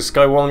Fabricius,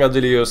 Skywonga,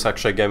 Helios,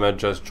 Akshay Gamer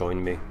just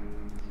joined me.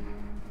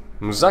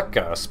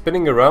 Musaka,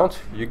 spinning around,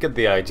 you get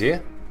the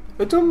idea.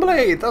 A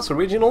Doomblade, that's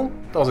original,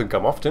 doesn't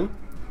come often.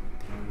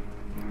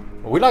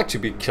 We like to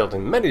be killed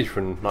in many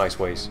different nice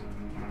ways.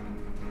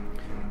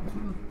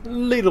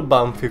 Little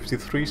Bum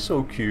 53,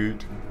 so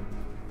cute.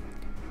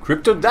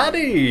 Crypto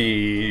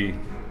Daddy!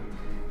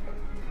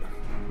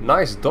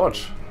 Nice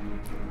dodge.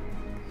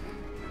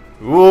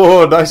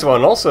 Whoa, nice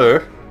one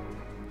also.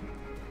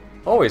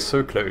 Always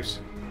so close.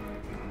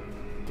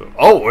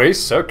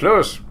 Always so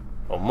close.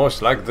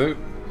 Almost like the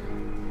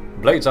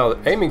blades are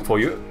aiming for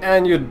you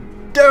and you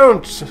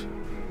don't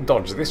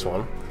dodge this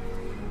one.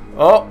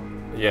 Oh,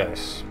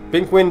 yes.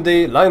 Pink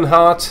Windy,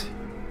 Lionheart.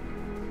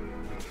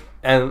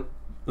 And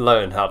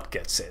Lionheart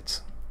gets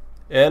it.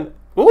 And,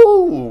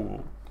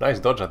 ooh, nice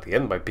dodge at the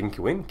end by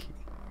Pinky Winky.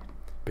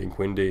 Pink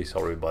Windy,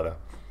 sorry butter.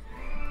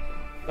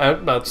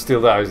 But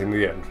still dies in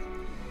the end.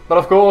 But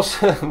of course,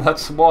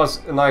 that was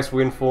a nice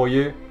win for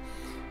you.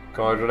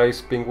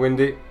 Congratulations, Pink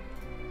Windy.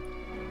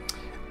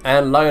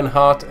 And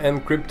Lionheart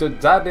and Crypto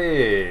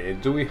Daddy.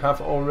 Do we have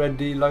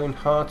already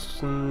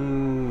Lionheart?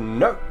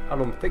 No, I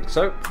don't think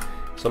so.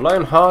 So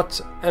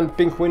Lionheart and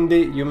Pink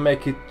Windy, you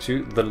make it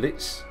to the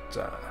list.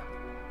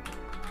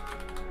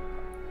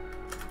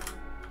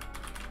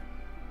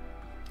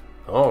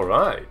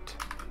 Alright.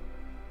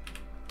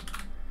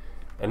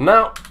 And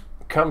now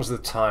comes the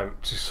time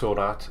to sort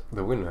out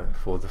the winner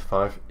for the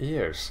 5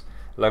 years.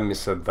 Let me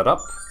set that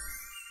up.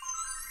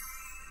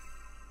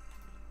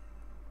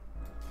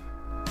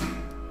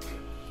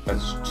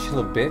 Let's chill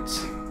a bit.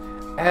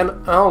 And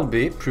I'll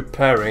be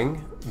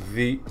preparing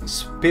the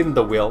spin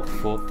the wheel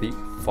for the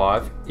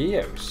 5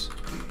 EOS.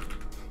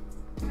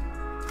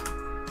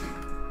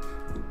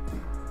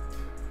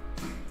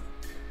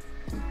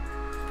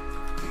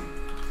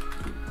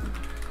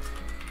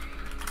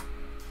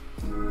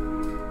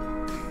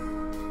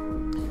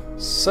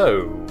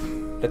 So,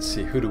 let's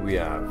see, who do we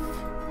have?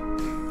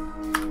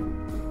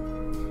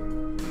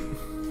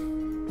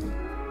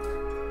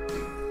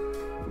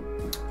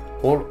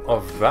 All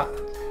of that.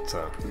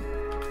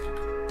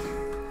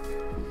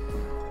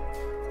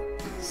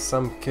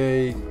 Sam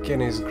K,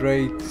 Ken is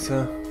great.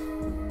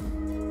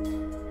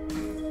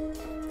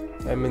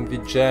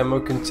 MNV Jam,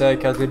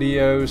 Okentek,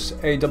 Helios,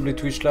 AW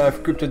Twitch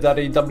Live, Crypto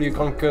Daddy, W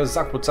Conquer,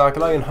 Zach Potak,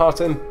 Lionheart,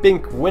 and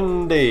Pink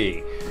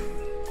Windy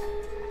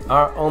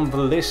are on the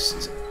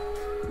list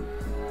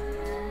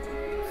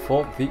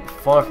for the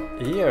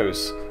 5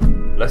 EOS.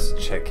 Let's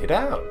check it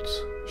out,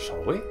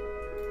 shall we?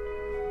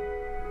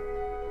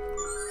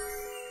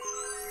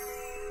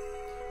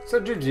 So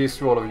GG's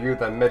to all of you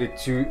that made it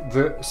to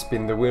the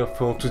spin the wheel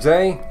for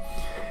today.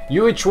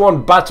 You each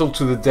one battle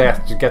to the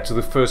death to get to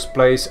the first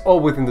place or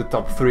within the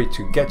top 3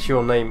 to get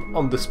your name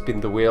on the spin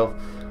the wheel.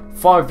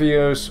 5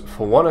 EOS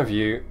for one of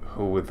you.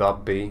 Who would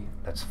that be?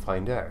 Let's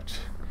find out.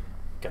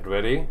 Get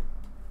ready,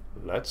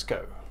 let's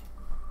go.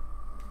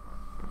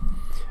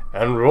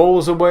 And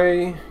rolls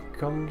away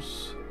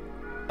comes,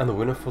 and the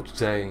winner for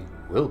today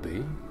will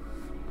be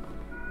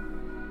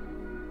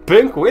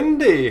Pink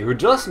Windy, who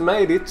just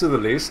made it to the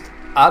list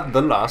at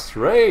the last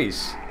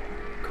race.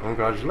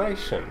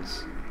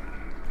 Congratulations.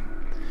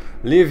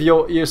 Leave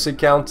your EOS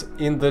account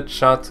in the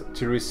chat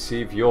to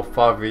receive your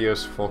 5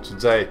 EOS for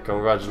today.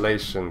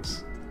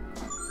 Congratulations.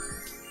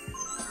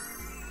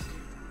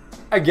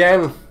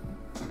 Again,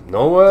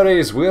 no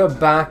worries, we're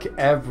back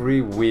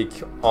every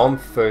week on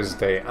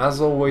Thursday, as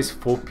always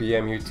 4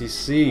 PM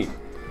UTC.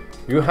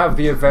 You have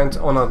the event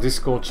on our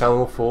Discord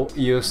channel for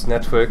EOS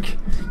Network.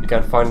 You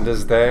can find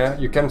us there.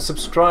 You can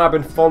subscribe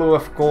and follow,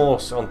 of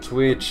course, on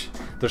Twitch,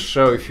 the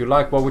show, if you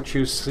like what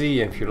you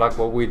see and if you like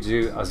what we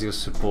do as your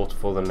support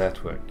for the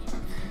network.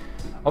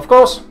 Of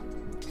course,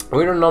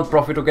 we're a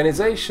non-profit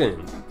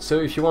organization, so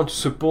if you want to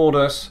support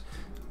us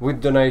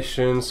with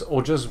donations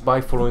or just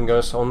by following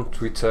us on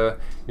Twitter,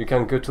 you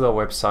can go to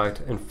our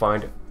website and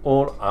find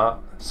all our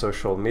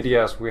social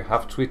medias. We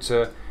have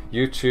Twitter,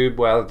 YouTube,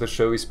 where the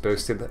show is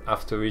posted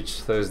after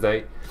each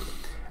Thursday.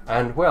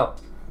 And well,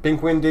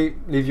 Pink Windy,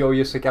 leave your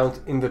EOS account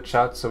in the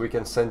chat so we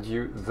can send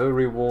you the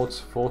rewards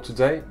for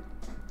today.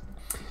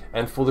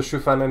 And for the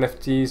Shufan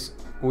NFTs,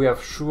 we have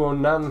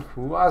Shuonan,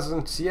 who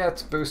hasn't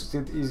yet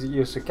posted his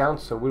EOS account,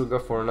 so we'll go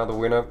for another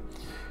winner.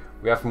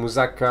 We have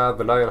Musaka,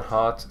 the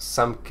Lionheart,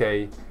 Sam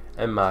K,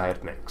 and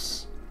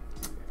Mahernex,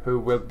 who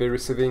will be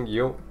receiving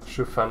your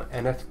Shufan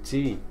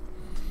NFT.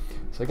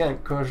 So again,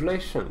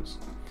 congratulations.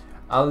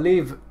 I'll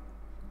leave...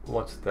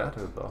 What's that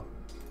about?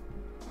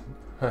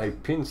 I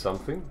pinned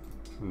something?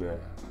 Nah.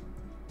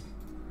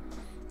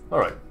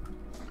 Alright.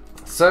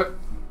 So,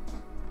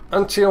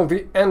 until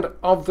the end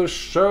of the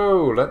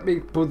show, let me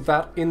put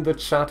that in the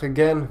chat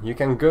again. You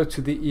can go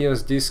to the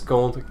EOS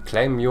Discord,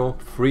 claim your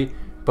free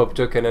Pop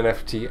Token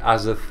NFT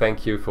as a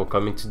thank you for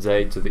coming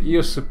today to the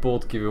EOS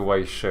Support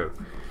giveaway show.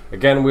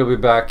 Again, we'll be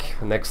back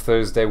next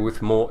Thursday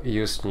with more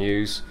EOS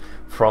news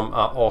from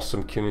our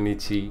awesome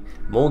community,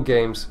 more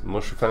games,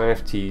 more fun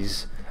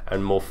NFTs,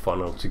 and more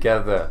fun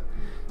altogether.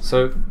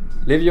 So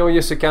leave your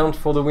EOS account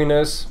for the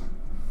winners.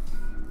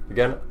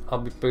 Again, I'll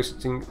be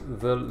posting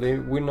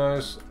the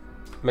winners.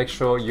 Make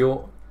sure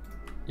your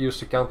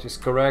EOS account is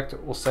correct,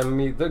 or send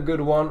me the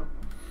good one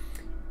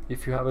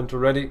if you haven't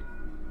already.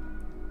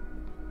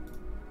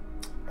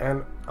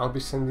 And I'll be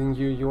sending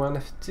you your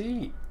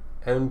NFT.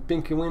 And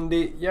Pinky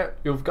Windy, yeah,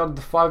 you've got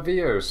the 5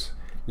 years.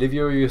 Leave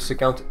your EOS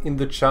account in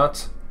the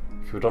chat.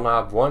 If you don't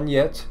have one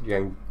yet, you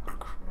can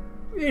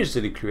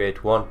easily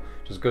create one.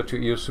 Just go to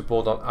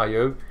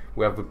eosupport.io.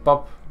 We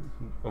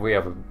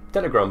have a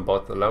Telegram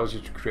bot that allows you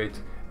to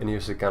create an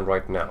EOS account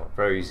right now.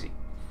 Very easy.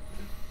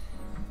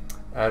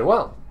 And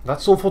well,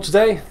 that's all for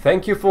today.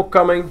 Thank you for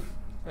coming.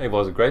 It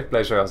was a great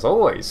pleasure as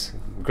always.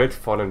 Great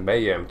fun and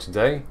mayhem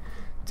today.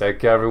 Take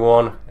care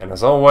everyone, and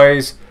as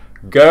always,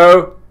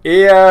 go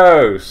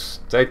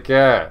EOS! Take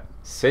care.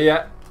 See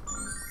ya.